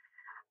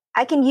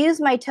I can use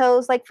my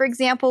toes. Like, for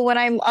example, when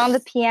I'm on the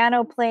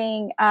piano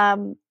playing,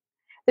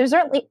 there's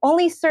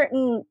only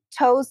certain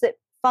toes that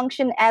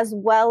function as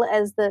well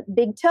as the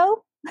big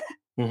toe,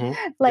 Hmm.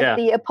 like Yeah.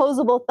 the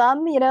opposable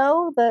thumb,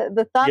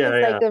 the thumb is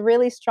Yeah. like Yeah. a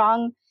really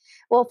strong.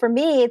 Well, for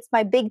me, it's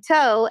my big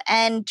toe,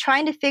 and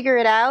trying to figure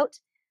it out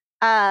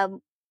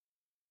um,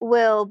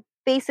 will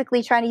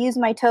basically trying to use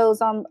my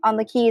toes on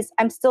the keys.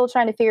 I'm still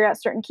trying to figure out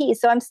certain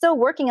keys. So I'm still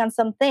working on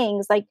some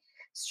things like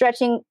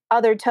stretching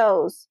other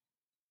toes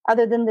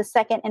other than the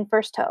second and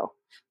first toe.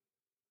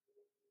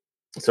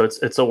 So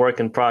it's a work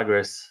in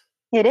progress.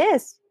 It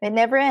is. It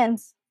never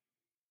ends.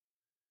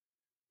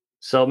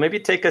 So maybe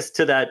take us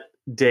to that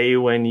day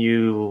when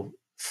you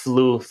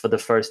flew for the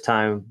first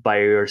time by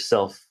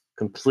yourself,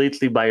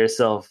 completely by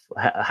yourself.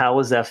 How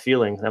was that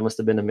feeling? That must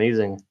have been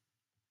amazing.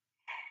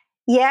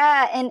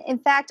 Yeah, and in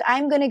fact,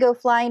 I'm going to go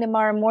flying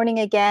tomorrow morning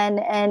again,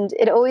 and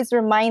it always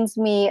reminds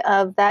me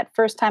of that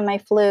first time I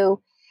flew.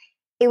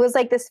 It was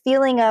like this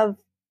feeling of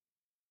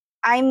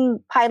I'm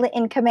pilot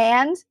in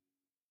command,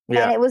 and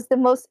Yeah. it was the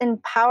most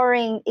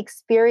empowering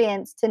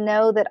experience to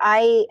know that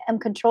I am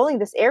controlling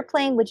this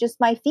airplane with just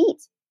my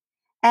feet,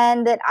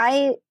 and that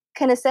I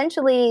can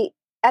essentially,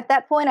 at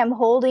that point, I'm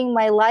holding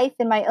my life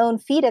in my own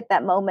feet at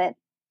that moment,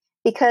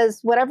 because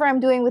whatever I'm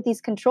doing with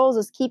these controls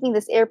is keeping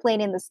this airplane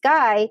in the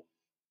sky.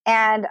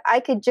 And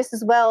I could just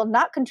as well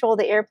not control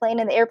the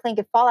airplane, and the airplane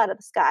could fall out of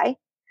the sky.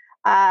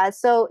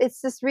 So it's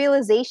this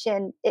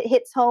realization. It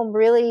hits home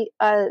really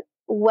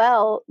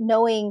well,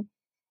 knowing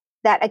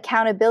that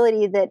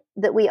accountability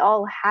that we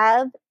all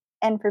have.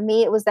 And for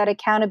me, it was that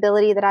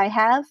accountability that I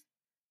have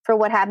for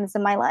what happens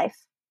in my life.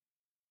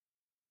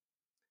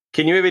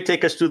 Can you maybe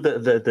take us through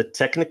the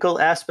technical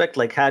aspect?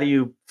 Like how do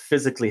you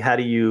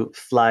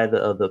fly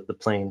the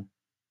plane?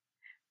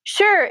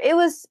 Sure, it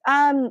was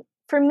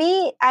for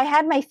me. I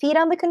had my feet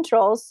on the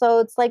controls, so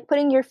it's like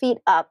putting your feet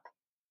up.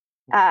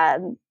 I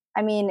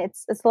mean,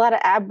 it's a lot of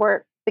ab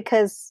work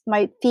because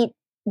my feet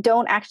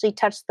don't actually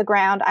touch the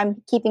ground.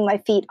 I'm keeping my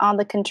feet on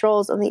the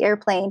controls of the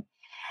airplane,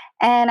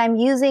 and I'm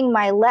using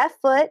my left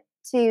foot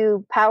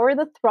to power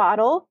the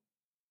throttle,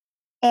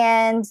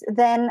 and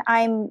then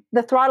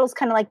the throttle's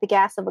kind of like the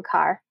gas of a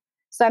car.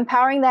 So I'm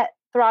powering that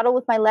throttle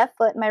with my left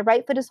foot. My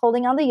right foot is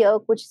holding on the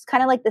yoke, which is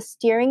kind of like the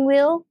steering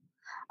wheel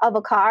of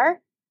a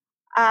car.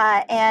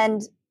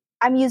 And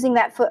I'm using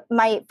my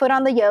foot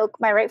on the yoke,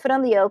 my right foot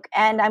on the yoke,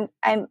 and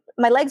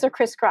my legs are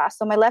crisscrossed.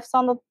 So my left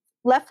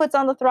foot's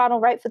on the throttle,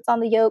 right foot's on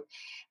the yoke,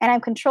 and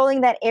I'm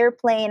controlling that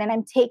airplane, and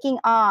I'm taking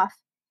off,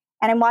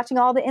 and I'm watching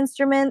all the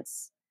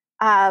instruments.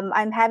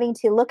 I'm having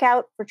to look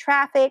out for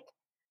traffic.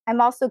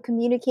 I'm also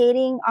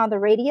communicating on the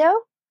radio.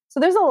 So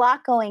there's a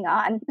lot going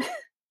on.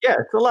 Yeah,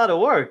 it's a lot of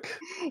work.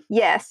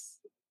 Yes,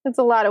 it's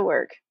a lot of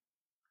work.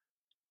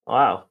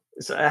 Wow.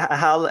 So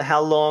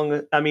how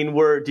long? I mean,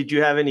 did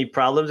you have any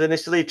problems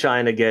initially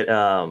trying to get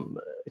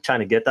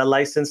that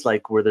license?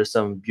 Like, were there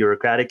some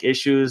bureaucratic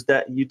issues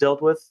that you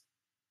dealt with?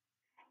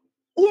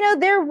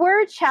 There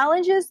were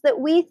challenges that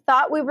we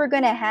thought we were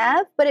going to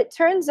have, but it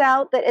turns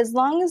out that as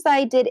long as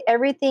I did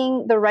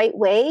everything the right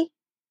way,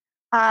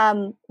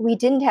 we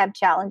didn't have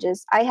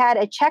challenges. I had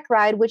a check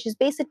ride, which is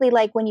basically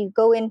like when you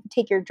go in to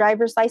take your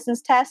driver's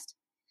license test.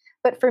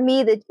 But for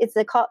me,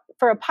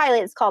 for a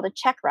pilot, it's called a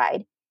check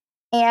ride.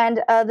 And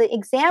the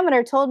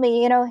examiner told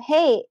me,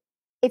 hey,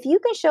 if you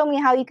can show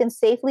me how you can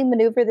safely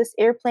maneuver this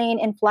airplane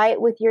and fly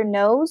it with your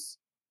nose,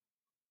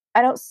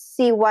 I don't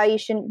see why you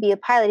shouldn't be a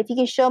pilot. If you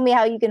can show me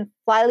how you can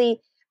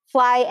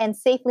fly and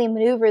safely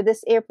maneuver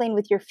this airplane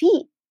with your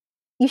feet,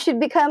 you should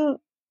become.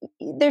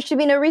 There should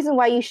be no reason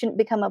why you shouldn't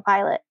become a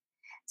pilot.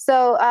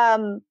 So,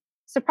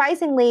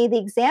 surprisingly, the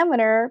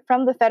examiner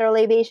from the Federal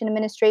Aviation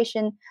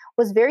Administration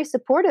was very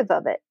supportive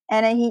of it.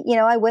 And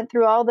I went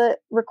through all the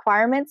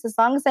requirements. As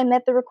long as I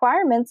met the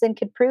requirements and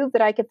could prove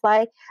that I could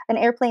fly an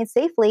airplane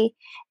safely,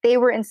 they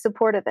were in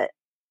support of it.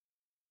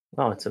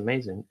 Oh, it's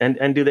amazing.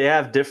 And do they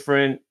have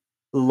different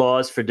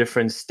laws for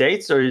different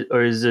states,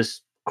 or is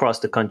this across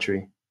the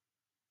country?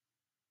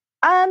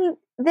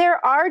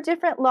 There are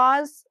different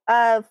laws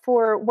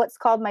for what's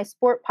called my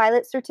sport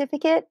pilot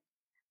certificate.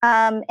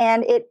 And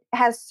it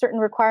has certain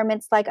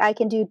requirements, like I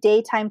can do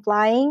daytime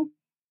flying,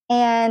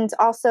 and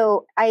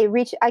also I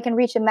can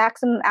reach a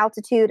maximum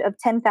altitude of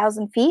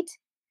 10,000 feet.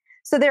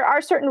 So there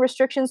are certain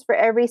restrictions for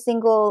every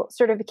single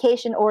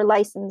certification or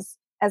license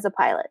as a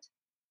pilot.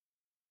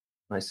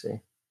 I see.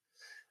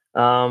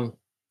 Um,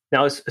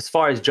 Now, as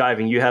far as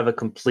driving, you have a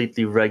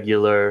completely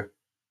regular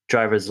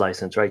driver's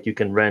license, right? You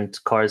can rent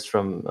cars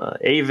from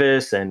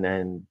Avis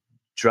and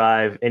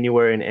drive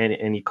anywhere in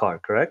any car,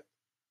 correct?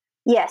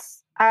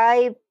 Yes,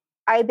 I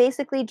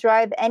basically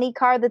drive any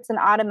car that's an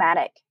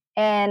automatic,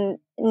 and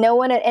no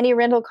one at any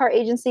rental car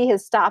agency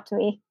has stopped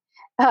me.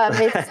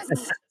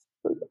 It's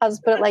I'll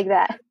just put it like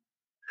that.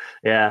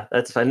 Yeah,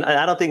 that's fine.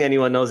 I don't think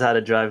anyone knows how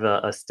to drive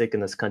a stick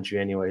in this country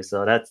anyway,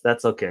 so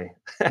that's okay.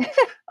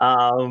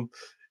 um,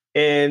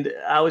 and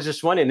I was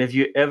just wondering if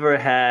you ever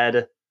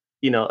had,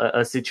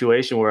 a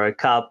situation where a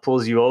cop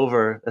pulls you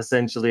over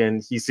essentially,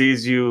 and he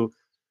sees you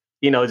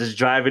just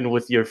driving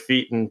with your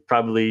feet and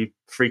probably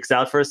freaks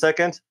out for a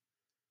second?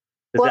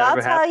 Does Well, that I'll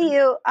ever tell happen?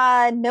 you,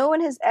 no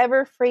one has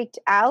ever freaked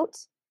out.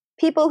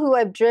 People who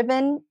I've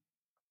driven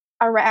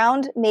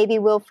around maybe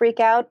will freak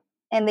out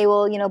and they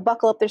will,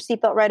 buckle up their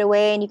seatbelt right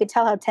away, and you can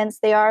tell how tense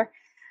they are.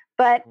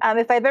 But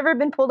if I've ever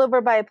been pulled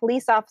over by a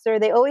police officer,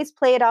 they always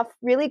play it off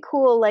really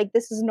cool, like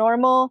this is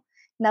normal,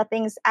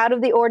 nothing's out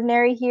of the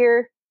ordinary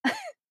here.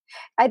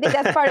 I think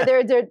that's part of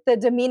their the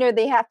demeanor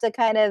they have to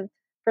kind of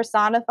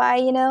personify.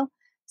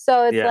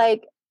 So it's Yeah,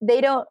 like they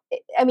don't.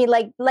 I mean,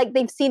 like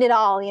they've seen it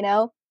all.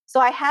 So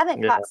I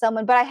haven't yeah. caught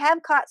someone, but I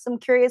have caught some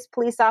curious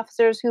police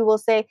officers who will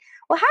say,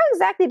 "Well, how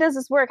exactly does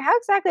this work? How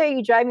exactly are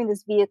you driving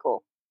this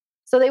vehicle?"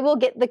 So they will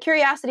get the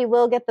curiosity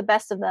will get the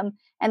best of them,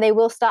 and they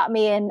will stop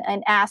me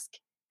and ask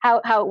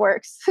how it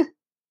works.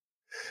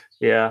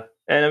 Yeah.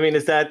 And I mean,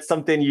 is that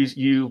something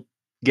you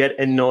get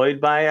annoyed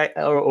by,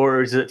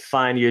 or is it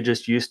fine? You're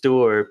just used to,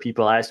 or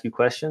people ask you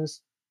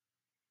questions?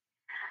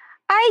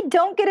 I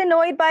don't get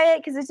annoyed by it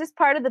because it's just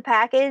part of the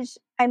package.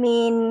 I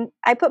mean,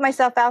 I put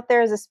myself out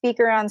there as a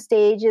speaker on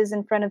stages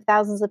in front of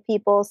thousands of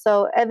people.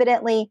 So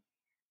evidently,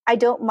 I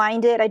don't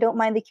mind it. I don't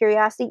mind the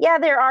curiosity. Yeah,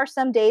 there are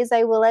some days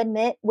I will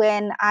admit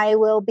when I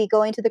will be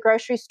going to the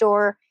grocery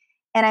store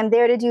and I'm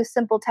there to do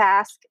simple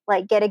tasks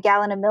like get a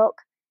gallon of milk.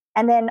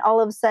 And then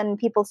all of a sudden,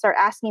 people start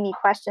asking me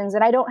questions,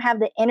 and I don't have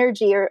the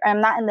energy or I'm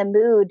not in the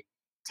mood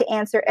to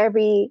answer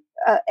every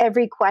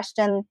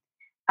question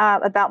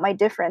about my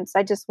difference.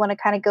 I just want to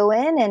kind of go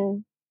in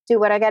and do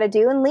what I got to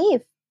do and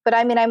leave. But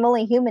I mean, I'm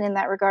only human in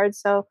that regard.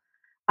 So,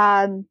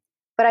 um,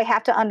 but I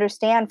have to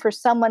understand for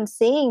someone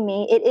seeing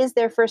me, it is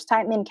their first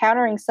time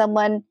encountering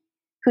someone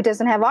who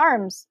doesn't have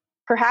arms.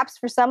 Perhaps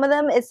for some of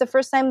them, it's the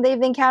first time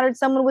they've encountered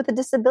someone with a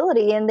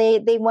disability, and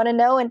they want to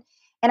know. And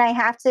I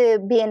have to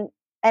be an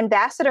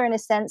ambassador in a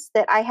sense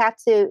that I have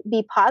to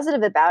be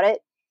positive about it,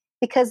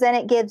 because then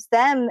it gives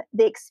them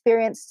the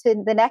experience to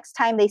the next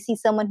time they see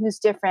someone who's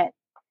different.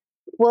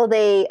 Will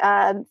they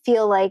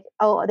feel like,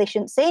 oh, they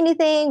shouldn't say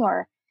anything,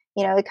 or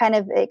it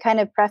kind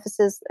of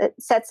prefaces, it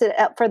sets it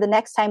up for the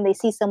next time they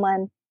see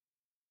someone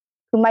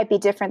who might be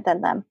different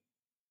than them.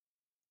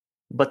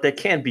 But they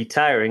can be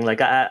tiring.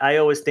 Like I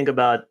always think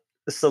about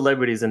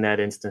celebrities in that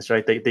instance,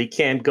 right? They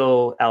can't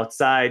go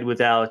outside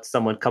without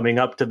someone coming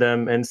up to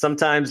them. And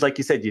sometimes, like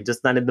you said, you're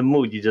just not in the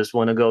mood. You just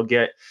want to go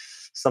get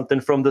something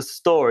from the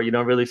store. You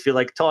don't really feel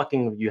like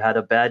talking. You had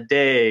a bad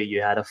day.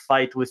 You had a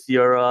fight with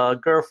your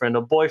girlfriend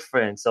or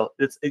boyfriend. So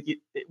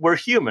we're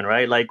human,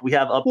 right? Like we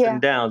have ups Yeah,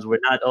 and downs. We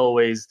don't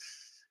always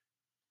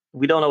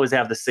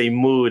have the same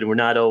mood, and we're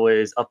not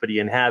always uppity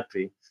and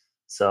happy.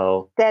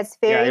 So that's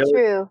yeah, very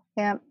true.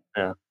 Yeah.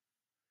 yeah.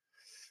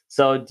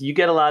 So do you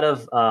get a lot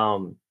of,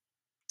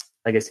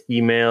 I guess,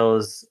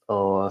 emails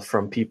or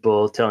from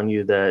people telling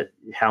you that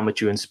how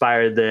much you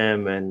inspired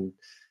them and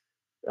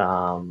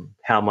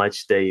how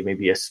much they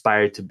maybe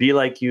aspire to be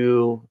like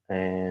you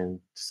and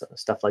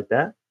stuff like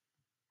that?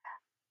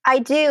 I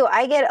do.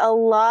 I get a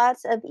lot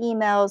of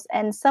emails,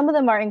 and some of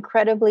them are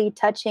incredibly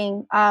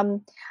touching.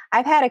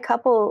 I've had a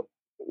couple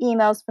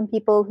emails from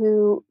people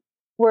who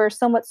were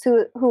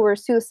who were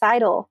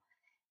suicidal,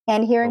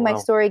 and Oh, hearing my wow.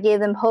 story gave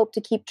them hope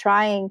to keep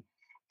trying.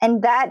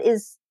 And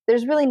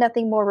there's really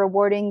nothing more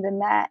rewarding than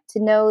that, to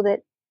know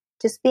that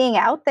just being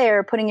out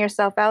there, putting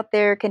yourself out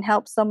there, can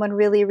help someone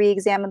really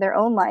re-examine their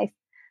own life.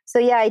 So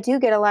yeah, I do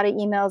get a lot of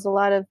emails, a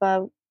lot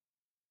of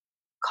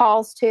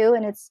calls too,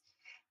 and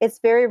it's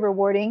very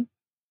rewarding.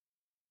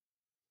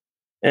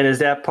 And is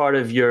that part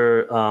of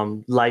your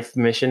life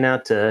mission now,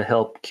 to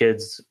help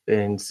kids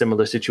in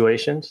similar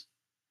situations?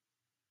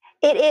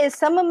 It is.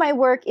 Some of my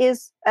work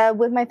is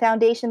with my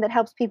foundation that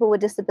helps people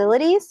with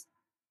disabilities.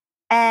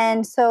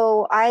 And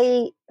so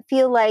I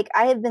feel like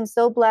I have been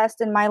so blessed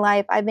in my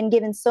life. I've been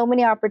given so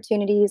many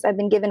opportunities. I've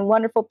been given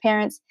wonderful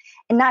parents,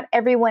 and not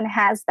everyone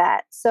has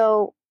that.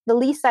 So the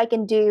least I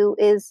can do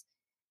is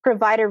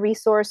provide a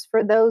resource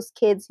for those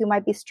kids who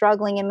might be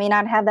struggling and may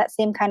not have that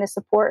same kind of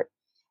support.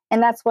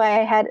 And that's why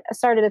I had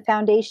started a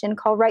foundation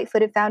called Right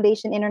Footed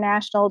Foundation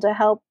International to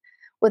help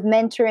with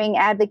mentoring,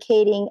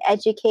 advocating,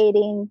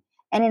 educating,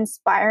 and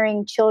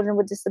inspiring children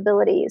with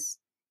disabilities,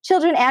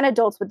 children and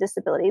adults with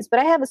disabilities. But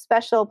I have a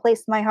special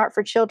place in my heart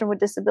for children with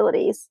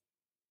disabilities.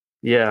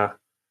 Yeah.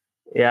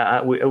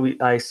 Yeah,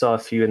 I saw a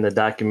few in the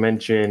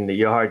documentary, and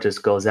your heart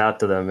just goes out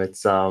to them.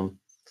 It's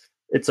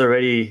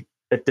already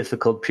a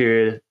difficult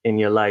period in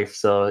your life,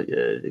 so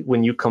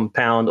when you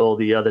compound all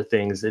the other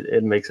things,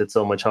 it makes it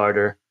so much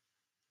harder.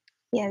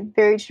 Yeah,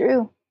 very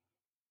true.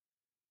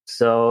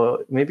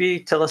 So maybe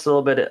tell us a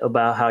little bit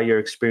about how your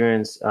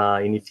experience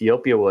in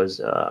Ethiopia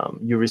was.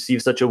 You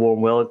received such a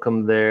warm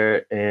welcome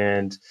there,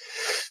 and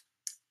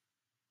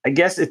I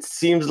guess it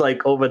seems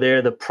like over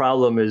there the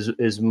problem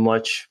is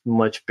much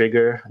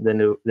bigger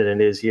than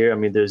it is here. I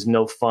mean, there's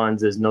no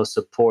funds, there's no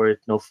support,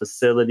 no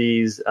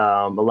facilities,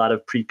 a lot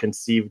of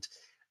preconceived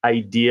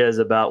ideas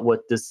about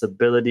what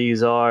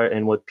disabilities are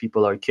and what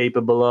people are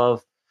capable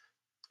of.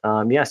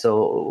 Yeah,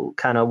 so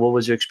kind of what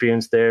was your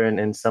experience there,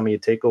 and some of your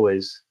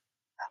takeaways?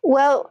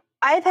 Well,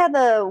 I've had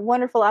the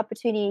wonderful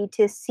opportunity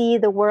to see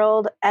the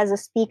world as a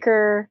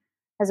speaker,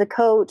 as a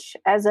coach,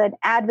 as an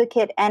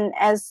advocate, and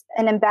as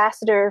an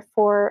ambassador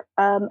for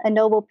a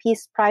Nobel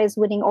Peace Prize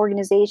winning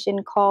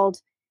organization called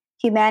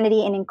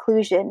Humanity and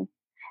Inclusion.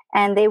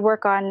 And they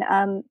work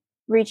on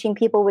reaching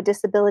people with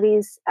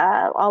disabilities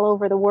all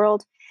over the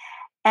world.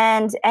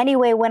 And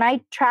anyway, when I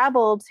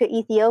traveled to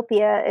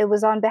Ethiopia, it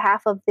was on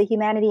behalf of the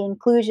Humanity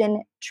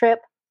Inclusion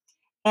trip.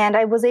 And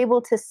I was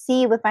able to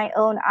see with my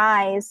own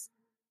eyes,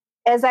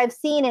 as I've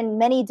seen in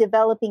many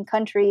developing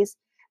countries,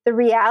 the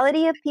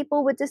reality of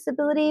people with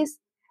disabilities,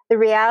 the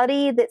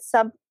reality that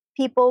some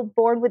people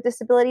born with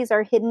disabilities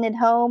are hidden at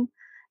home.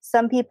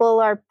 Some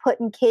people are put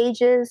in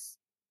cages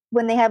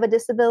when they have a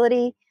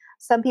disability.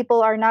 Some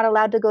people are not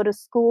allowed to go to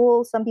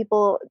school. Some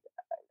people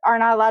are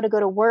not allowed to go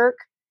to work.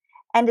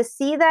 And to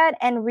see that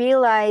and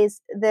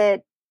realize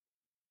that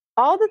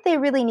all that they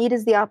really need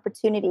is the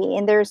opportunity,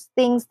 and there's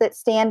things that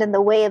stand in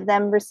the way of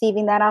them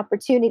receiving that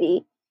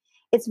opportunity.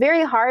 It's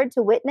very hard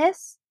to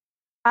witness,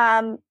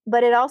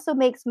 but it also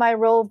makes my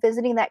role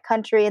visiting that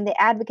country and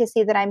the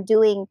advocacy that I'm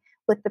doing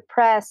with the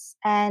press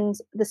and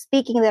the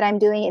speaking that I'm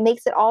doing, it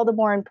makes it all the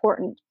more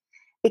important,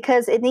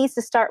 because it needs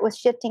to start with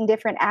shifting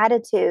different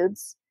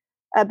attitudes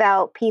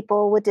about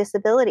people with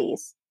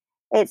disabilities.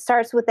 It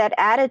starts with that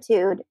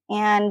attitude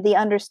and the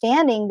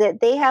understanding that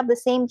they have the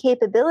same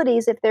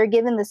capabilities. If they're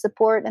given the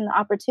support and the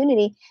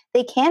opportunity,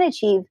 they can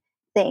achieve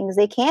things.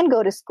 They can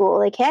go to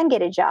school, they can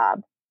get a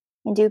job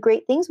and do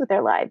great things with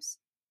their lives.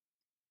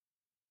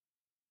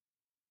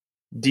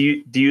 Do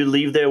you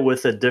leave there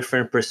with a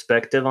different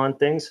perspective on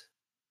things?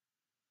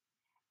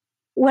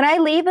 When I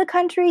leave a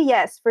country,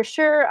 yes, for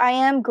sure. I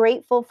am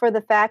grateful for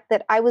the fact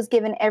that I was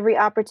given every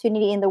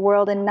opportunity in the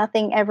world and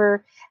nothing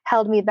ever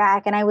held me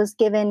back. And I was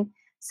given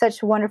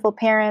such wonderful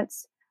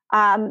parents.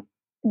 But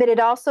it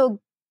also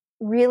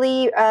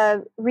really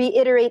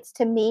reiterates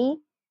to me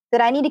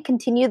that I need to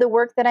continue the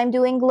work that I'm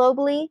doing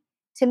globally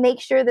to make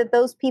sure that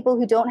those people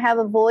who don't have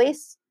a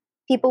voice,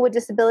 people with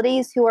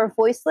disabilities who are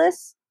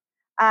voiceless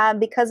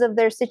because of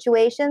their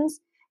situations,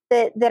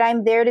 that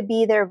I'm there to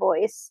be their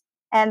voice,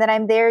 and that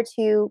I'm there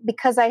to,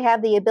 because I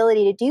have the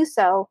ability to do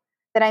so,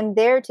 that I'm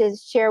there to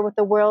share with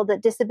the world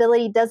that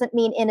disability doesn't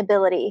mean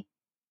inability.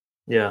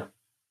 Yeah.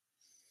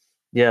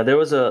 Yeah, there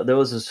was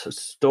a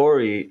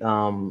story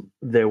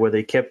there where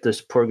they kept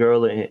this poor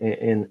girl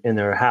in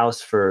her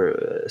house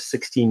for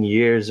 16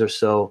 years or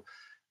so,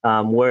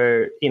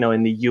 where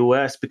in the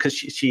U.S., because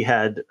she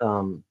had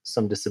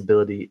some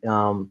disability,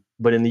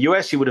 but in the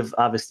U.S. she would have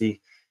obviously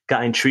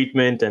gotten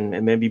treatment,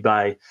 and maybe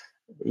by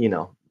you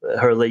know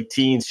her late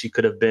teens she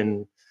could have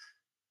been,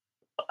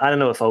 I don't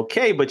know if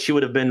okay, but she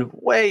would have been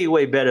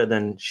way better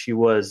than she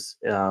was,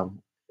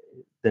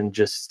 than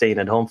just staying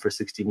at home for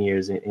 16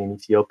 years in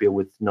Ethiopia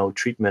with no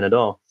treatment at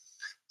all.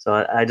 So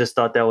I just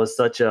thought that was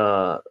such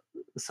a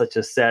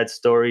sad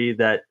story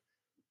that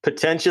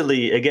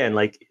potentially, again,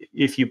 like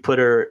if you put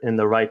her in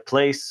the right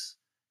place,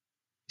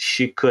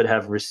 she could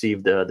have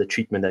received the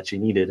treatment that she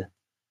needed.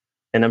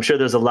 And I'm sure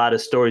there's a lot of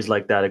stories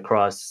like that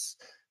across,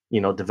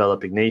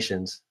 developing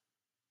nations.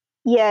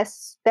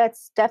 Yes,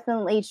 that's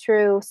definitely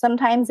true.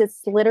 Sometimes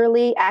it's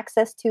literally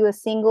access to a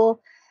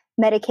single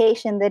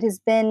medication that has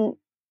been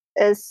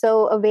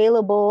so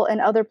available in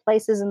other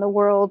places in the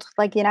world,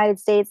 like the United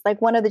States.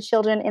 Like one of the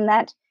children in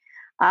that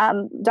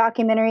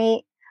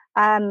documentary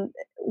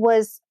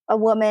was a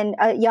woman,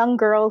 a young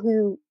girl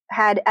who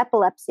had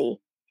epilepsy.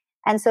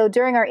 And so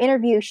during our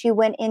interview, she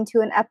went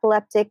into an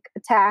epileptic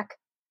attack,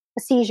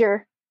 a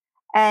seizure.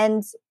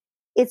 And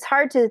it's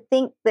hard to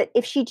think that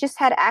if she just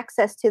had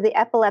access to the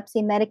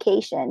epilepsy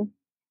medication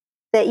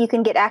that you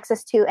can get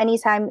access to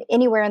anytime,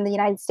 anywhere in the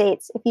United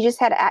States, if you just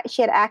had,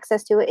 she had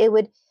access to it, it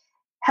would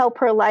help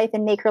her life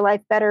and make her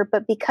life better.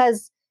 But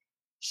because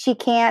she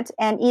can't,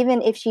 and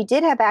even if she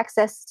did have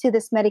access to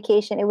this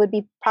medication, it would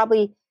be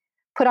probably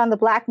put on the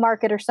black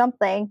market or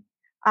something.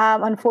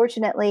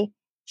 Unfortunately,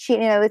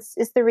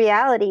 it's the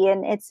reality,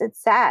 and it's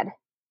sad.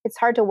 It's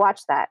hard to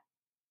watch that.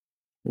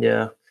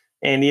 Yeah.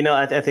 And,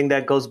 I think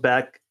that goes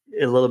back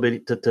a little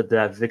bit to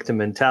that victim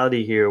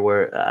mentality here,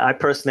 where I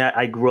personally,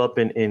 I grew up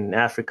in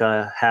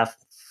Africa, half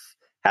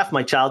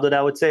my childhood,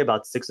 I would say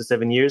about 6 or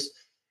 7 years.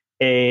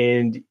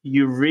 And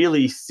you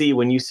really see,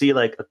 when you see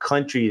like a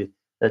country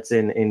that's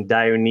in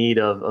dire need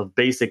of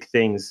basic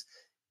things,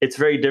 it's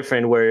very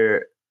different,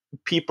 where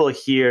people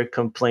here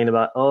complain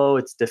about, oh,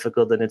 it's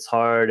difficult and it's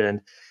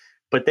hard.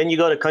 But then you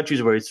go to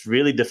countries where it's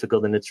really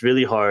difficult and it's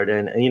really hard.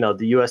 And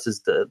the US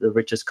is the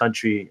richest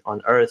country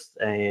on earth.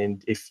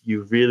 And if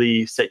you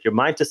really set your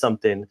mind to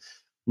something,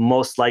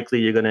 most likely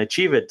you're going to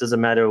achieve it.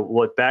 Doesn't matter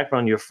what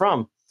background you're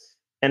from.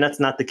 And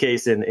that's not the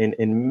case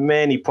in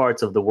many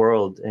parts of the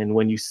world. And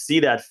when you see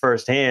that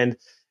firsthand,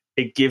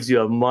 it gives you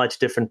a much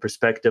different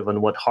perspective on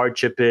what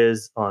hardship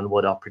is, on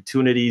what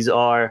opportunities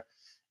are.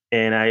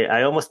 And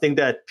I almost think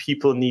that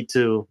people need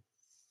to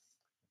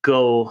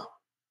go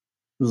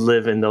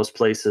live in those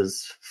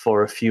places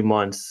for a few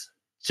months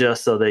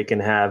just so they can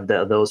have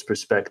those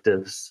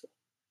perspectives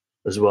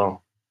as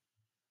well.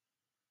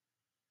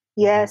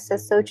 Yes,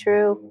 that's so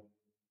true.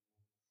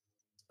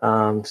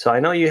 So I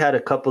know you had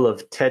a couple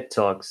of TED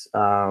Talks.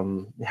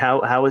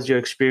 How was your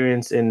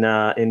experience in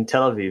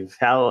Tel Aviv?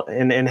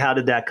 And how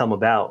did that come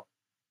about?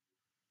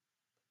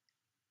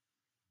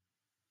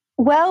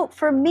 Well,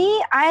 for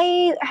me,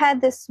 I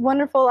had this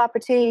wonderful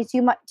opportunity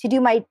to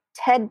do my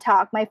TED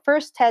Talk, my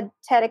first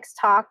TEDx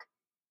talk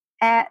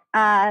at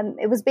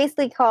it was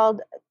basically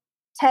called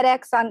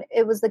TEDx on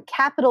it was the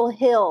Capitol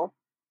Hill,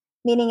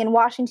 meeting in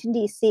Washington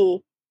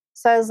D.C.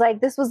 So I was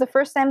like, this was the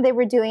first time they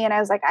were doing it. I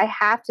was like, I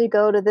have to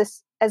go to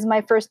this as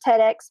my first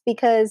TEDx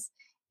because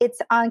it's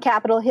on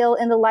Capitol Hill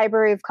in the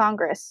Library of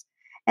Congress,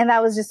 and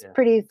that was just Yeah.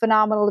 pretty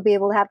phenomenal to be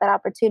able to have that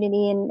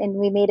opportunity, and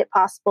we made it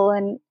possible.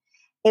 And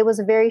it was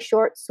a very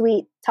short,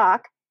 sweet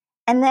talk.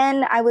 And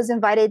then I was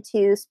invited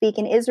to speak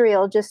in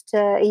Israel just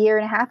a year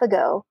and a half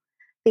ago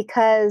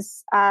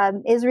because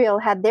Israel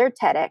had their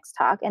TEDx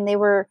talk, and they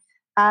were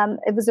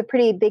it was a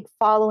pretty big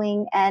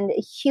following and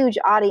a huge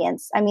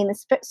audience. I mean,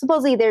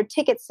 supposedly their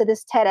tickets to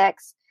this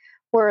TEDx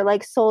were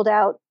like sold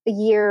out a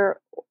year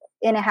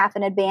and a half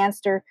in advance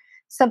or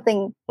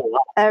something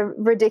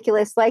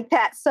ridiculous like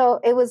that. So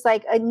it was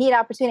like a neat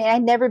opportunity.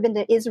 I'd never been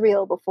to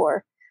Israel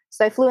before.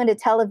 So I flew into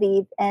Tel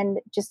Aviv and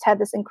just had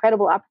this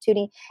incredible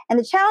opportunity. And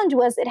the challenge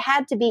was it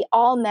had to be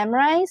all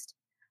memorized.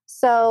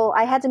 So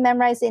I had to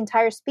memorize the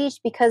entire speech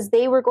because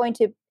they were going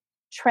to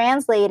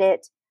translate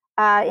it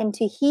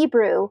into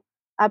Hebrew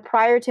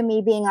prior to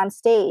me being on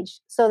stage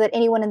so that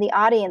anyone in the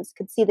audience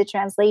could see the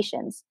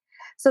translations.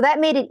 So that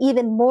made it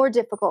even more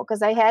difficult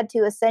because I had to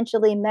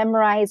essentially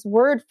memorize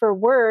word for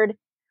word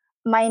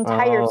my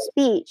entire Oh,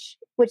 speech,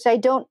 which I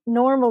don't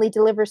normally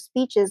deliver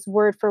speeches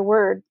word for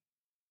word.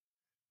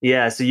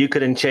 yeah. So you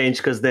couldn't change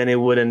because then it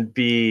wouldn't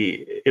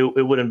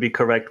be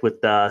correct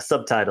with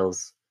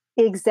subtitles.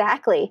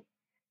 Exactly.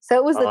 So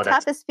it was the Oh,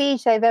 that's toughest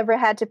speech I've ever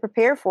had to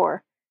prepare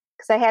for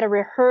because I had to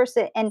rehearse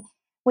it. And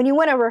when you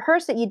want to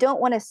rehearse it, you don't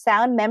want to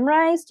sound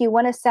memorized. You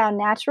want to sound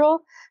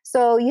natural.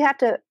 So you have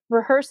to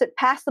rehearse it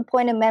past the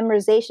point of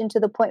memorization to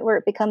the point where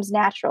it becomes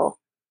natural.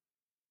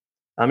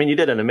 I mean, you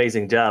did an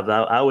amazing job.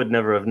 I would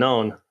never have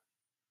known.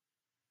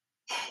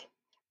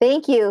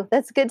 Thank you.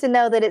 That's good to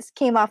know that it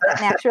came off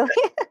that naturally.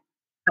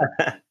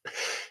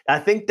 I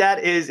think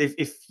that is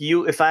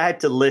if I had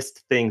to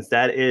list things,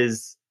 that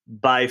is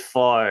by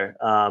far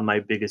my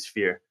biggest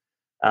fear.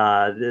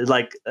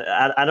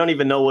 I don't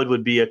even know what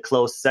would be a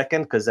close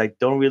second because I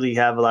don't really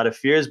have a lot of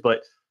fears,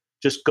 but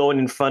just going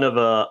in front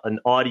of an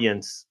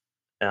audience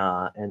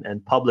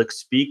and public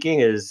speaking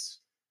is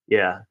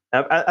yeah.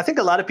 I think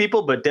a lot of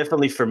people, but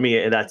definitely for me,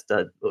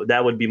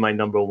 that would be my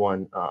number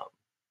one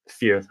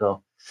fear.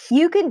 So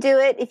You can do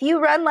it. If you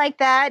run like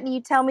that and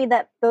you tell me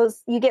that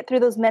those you get through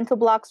those mental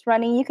blocks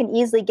running, you can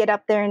easily get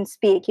up there and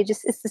speak.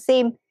 It's the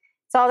same.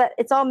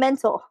 It's all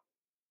mental.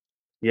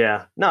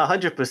 yeah, no,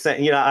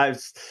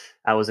 100%.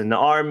 I was in the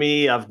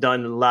army. I've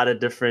done a lot of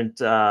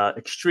different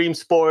extreme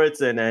sports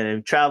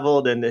and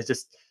traveled, and it's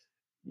just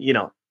you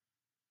know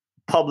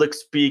public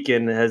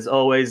speaking has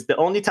always the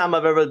only time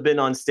I've ever been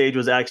on stage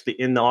was actually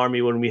in the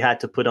army when we had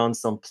to put on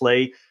some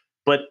play.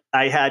 But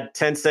I had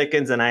 10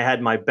 seconds and I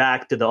had my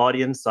back to the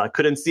audience, so I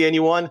couldn't see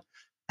anyone.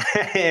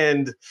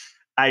 And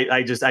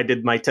I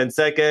did my 10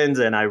 seconds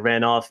and I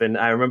ran off. And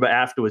I remember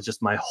afterwards,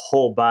 just my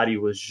whole body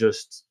was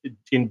just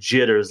in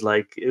jitters.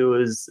 Like it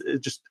was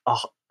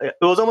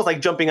almost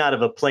like jumping out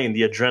of a plane,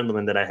 the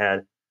adrenaline that I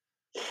had.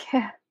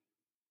 Yeah,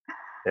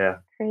 Yeah.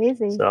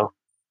 crazy. So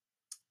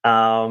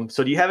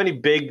do you have any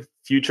big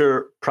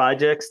future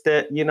projects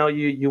that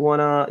you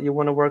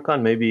wanna work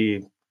on?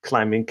 Maybe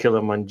climbing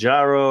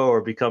Kilimanjaro or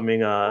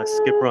becoming a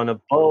skipper on a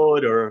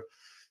boat or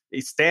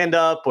a stand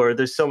up, or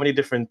there's so many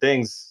different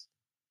things.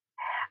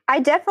 I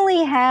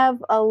definitely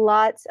have a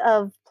lot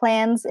of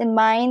plans in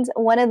mind.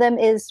 One of them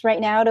is right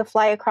now to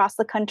fly across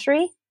the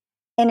country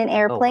in an Oh wow.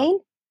 airplane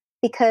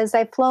because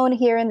I've flown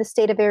here in the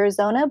state of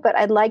Arizona, but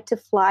I'd like to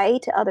fly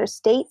to other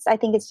states. I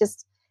think it's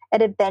just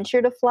an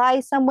adventure to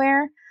fly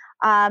somewhere.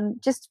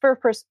 Just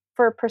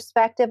for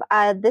perspective,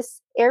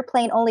 this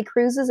airplane only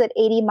cruises at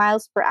 80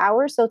 miles per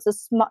hour, so it's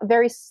a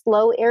very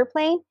slow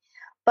airplane.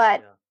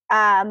 But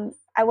Yeah.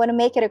 I want to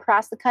make it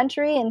across the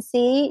country and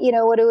see,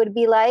 what it would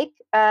be like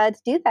to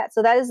do that.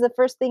 So that is the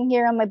first thing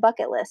here on my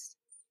bucket list.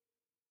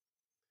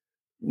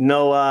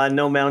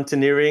 No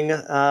mountaineering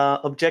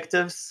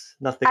objectives.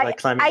 Nothing I like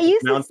climbing I a big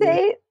used to mountain.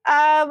 say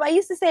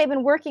I've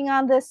been working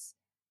on this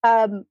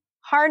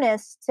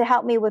harness to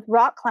help me with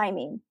rock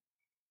climbing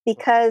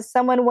because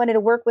someone wanted to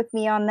work with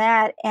me on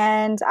that,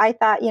 and I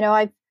thought,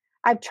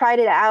 I've tried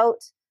it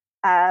out,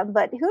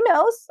 but who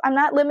knows? I'm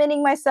not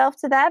limiting myself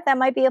to that. That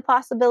might be a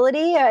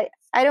possibility.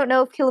 I don't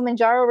know if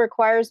Kilimanjaro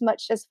requires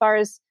much as far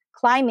as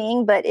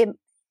climbing, but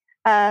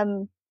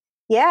um,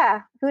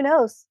 yeah, who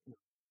knows?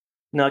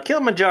 No,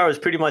 Kilimanjaro is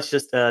pretty much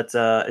just it's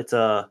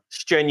a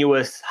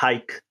strenuous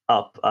hike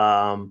up.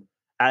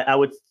 I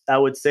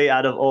would say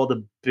out of all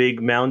the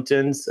big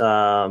mountains,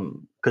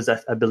 because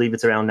I believe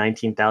it's around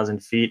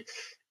 19,000 feet,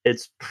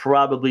 it's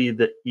probably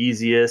the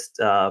easiest,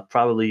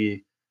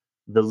 probably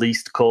the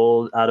least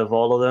cold out of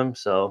all of them.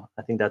 So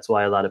I think that's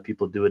why a lot of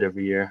people do it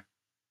every year.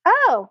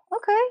 Oh,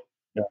 okay.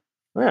 Yeah.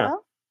 Yeah.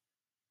 Well.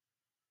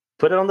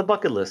 Put it on the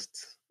bucket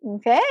list.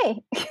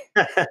 Okay.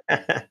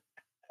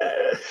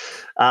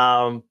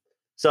 um,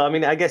 so, I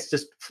mean, I guess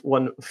just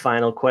one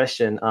final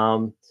question.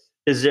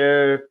 Is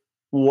there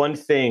one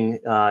thing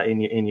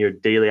in your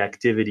daily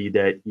activity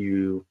that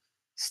you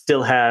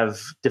still have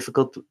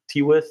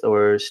difficulty with,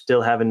 or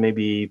still haven't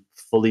maybe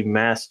fully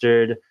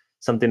mastered?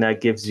 Something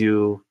that gives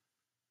you,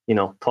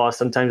 pause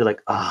sometimes. You're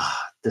like,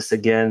 this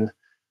again.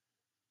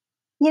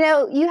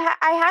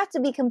 I have to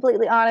be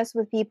completely honest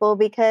with people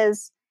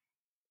because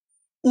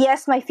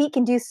yes, my feet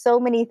can do so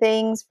many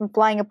things from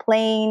flying a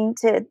plane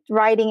to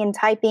writing and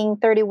typing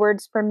 30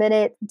 words per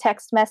minute,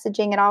 text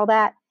messaging and all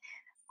that.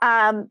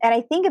 And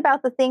I think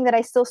about the thing that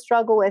I still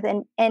struggle with,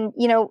 and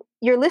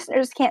your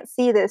listeners can't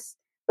see this,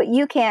 but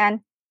you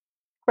can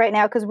right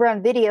now because we're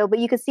on video. But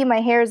you can see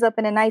my hair is up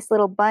in a nice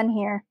little bun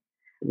here.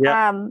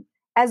 Yeah.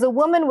 As a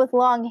woman with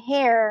long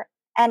hair,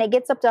 and it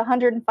gets up to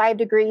 105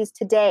 degrees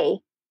today,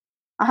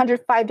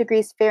 105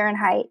 degrees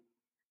Fahrenheit,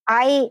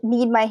 I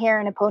need my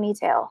hair in a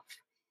ponytail.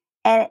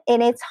 And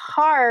it's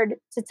hard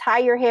to tie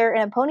your hair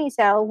in a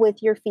ponytail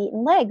with your feet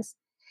and legs.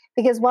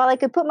 Because while I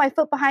could put my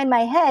foot behind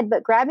my head,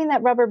 but grabbing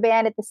that rubber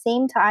band at the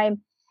same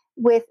time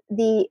with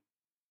the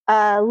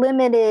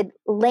limited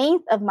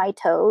length of my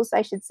toes,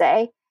 I should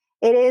say,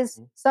 it is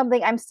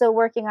something I'm still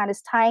working on,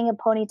 is tying a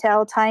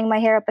ponytail, tying my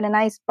hair up in a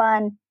nice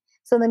bun.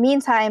 So in the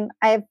meantime,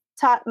 I've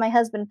taught my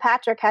husband,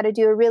 Patrick, how to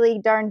do a really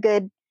darn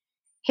good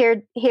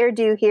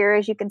hairdo here.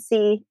 As you can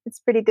see, it's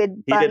pretty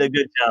good. He did a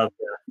good job.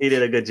 Yeah. He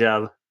did a good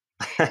job.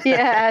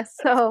 Yeah.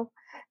 So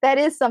that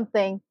is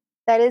something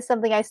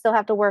I still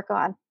have to work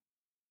on.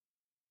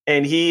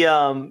 And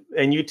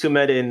and you two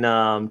met in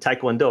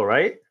Taekwondo,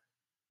 right?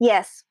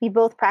 Yes, we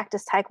both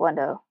practice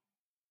Taekwondo.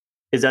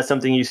 Is that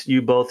something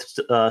you both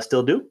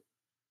still do?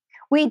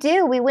 We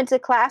do. We went to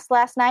class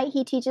last night.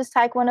 He teaches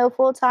Taekwondo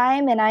full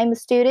time, and I'm a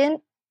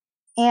student.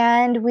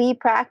 And we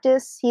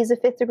practice. He's a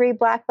 5th degree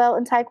black belt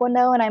in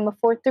Taekwondo, and I'm a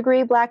 4th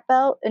degree black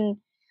belt. And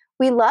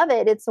we love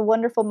it. It's a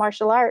wonderful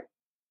martial art,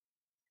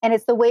 and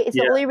it's the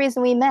only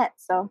reason we met.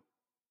 So.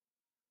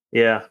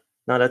 Yeah.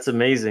 No, that's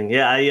amazing.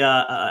 Yeah,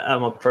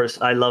 I'm a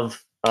person. I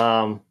love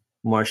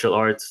martial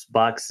arts,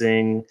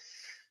 boxing,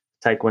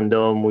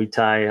 Taekwondo, Muay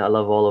Thai. I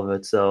love all of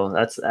it. So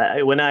that's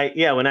when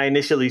I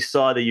initially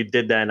saw that you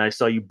did that, and I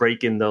saw you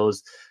breaking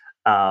those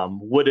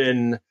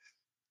wooden.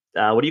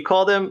 What do you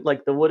call them?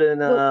 Like the wooden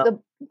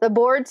the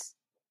boards.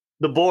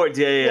 The boards.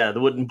 Yeah.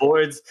 The wooden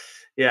boards.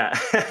 Yeah,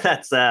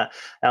 that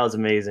was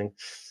amazing.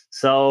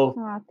 So,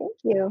 thank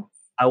you.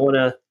 I want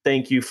to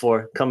thank you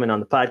for coming on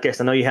the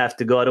podcast. I know you have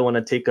to go. I don't want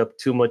to take up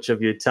too much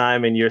of your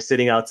time, and you're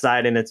sitting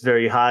outside and it's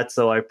very hot.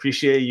 So I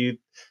appreciate you,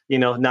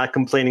 not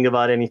complaining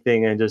about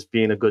anything and just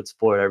being a good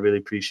sport. I really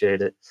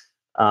appreciate it.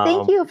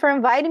 Thank you for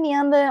inviting me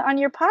on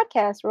your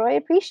podcast, Roy. I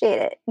appreciate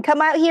it. And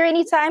come out here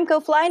anytime. Go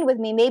flying with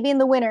me, maybe in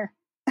the winter.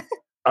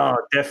 Oh,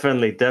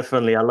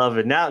 definitely. I love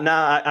it. Now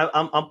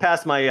I'm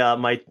past my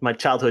my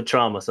childhood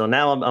trauma, so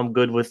now I'm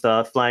good with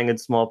flying in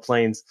small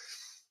planes.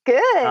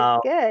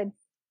 Good.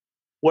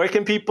 Where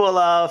can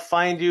people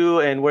find you,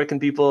 and where can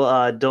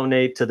people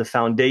donate to the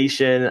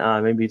foundation?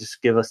 Maybe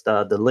just give us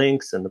the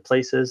links and the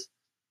places.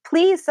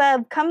 Please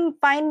come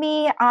find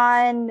me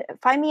on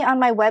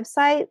my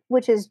website,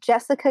 which is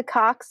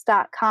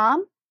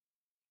jessicacox.com.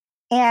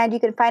 And you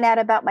can find out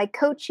about my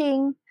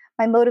coaching,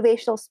 my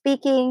motivational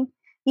speaking.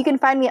 You can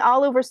find me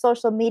all over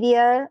social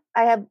media.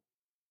 I have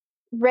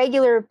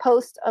regular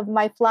posts of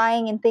my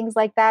flying and things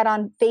like that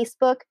on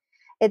Facebook.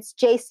 It's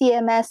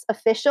JCMS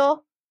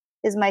Official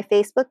is my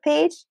Facebook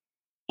page.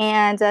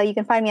 And you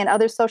can find me on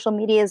other social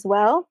media as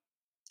well.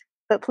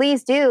 But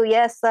please do,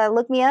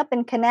 look me up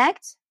and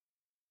connect.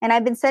 And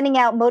I've been sending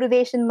out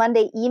Motivation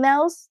Monday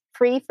emails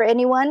free for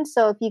anyone.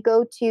 So if you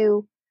go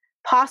to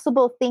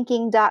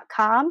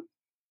possiblethinking.com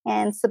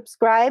and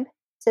subscribe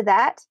to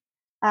that,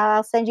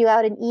 I'll send you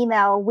out an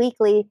email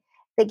weekly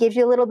that gives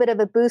you a little bit of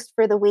a boost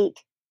for the week.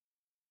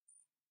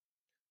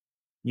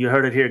 You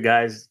heard it here,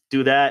 guys.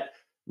 Do that.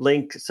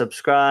 Link,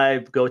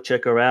 subscribe, go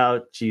check her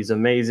out. She's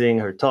amazing.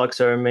 Her talks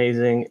are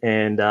amazing.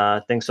 And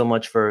thanks so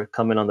much for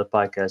coming on the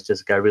podcast,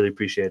 Jessica. I really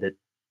appreciate it.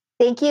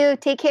 Thank you.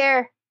 Take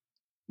care.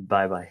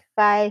 Bye-bye.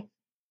 Bye.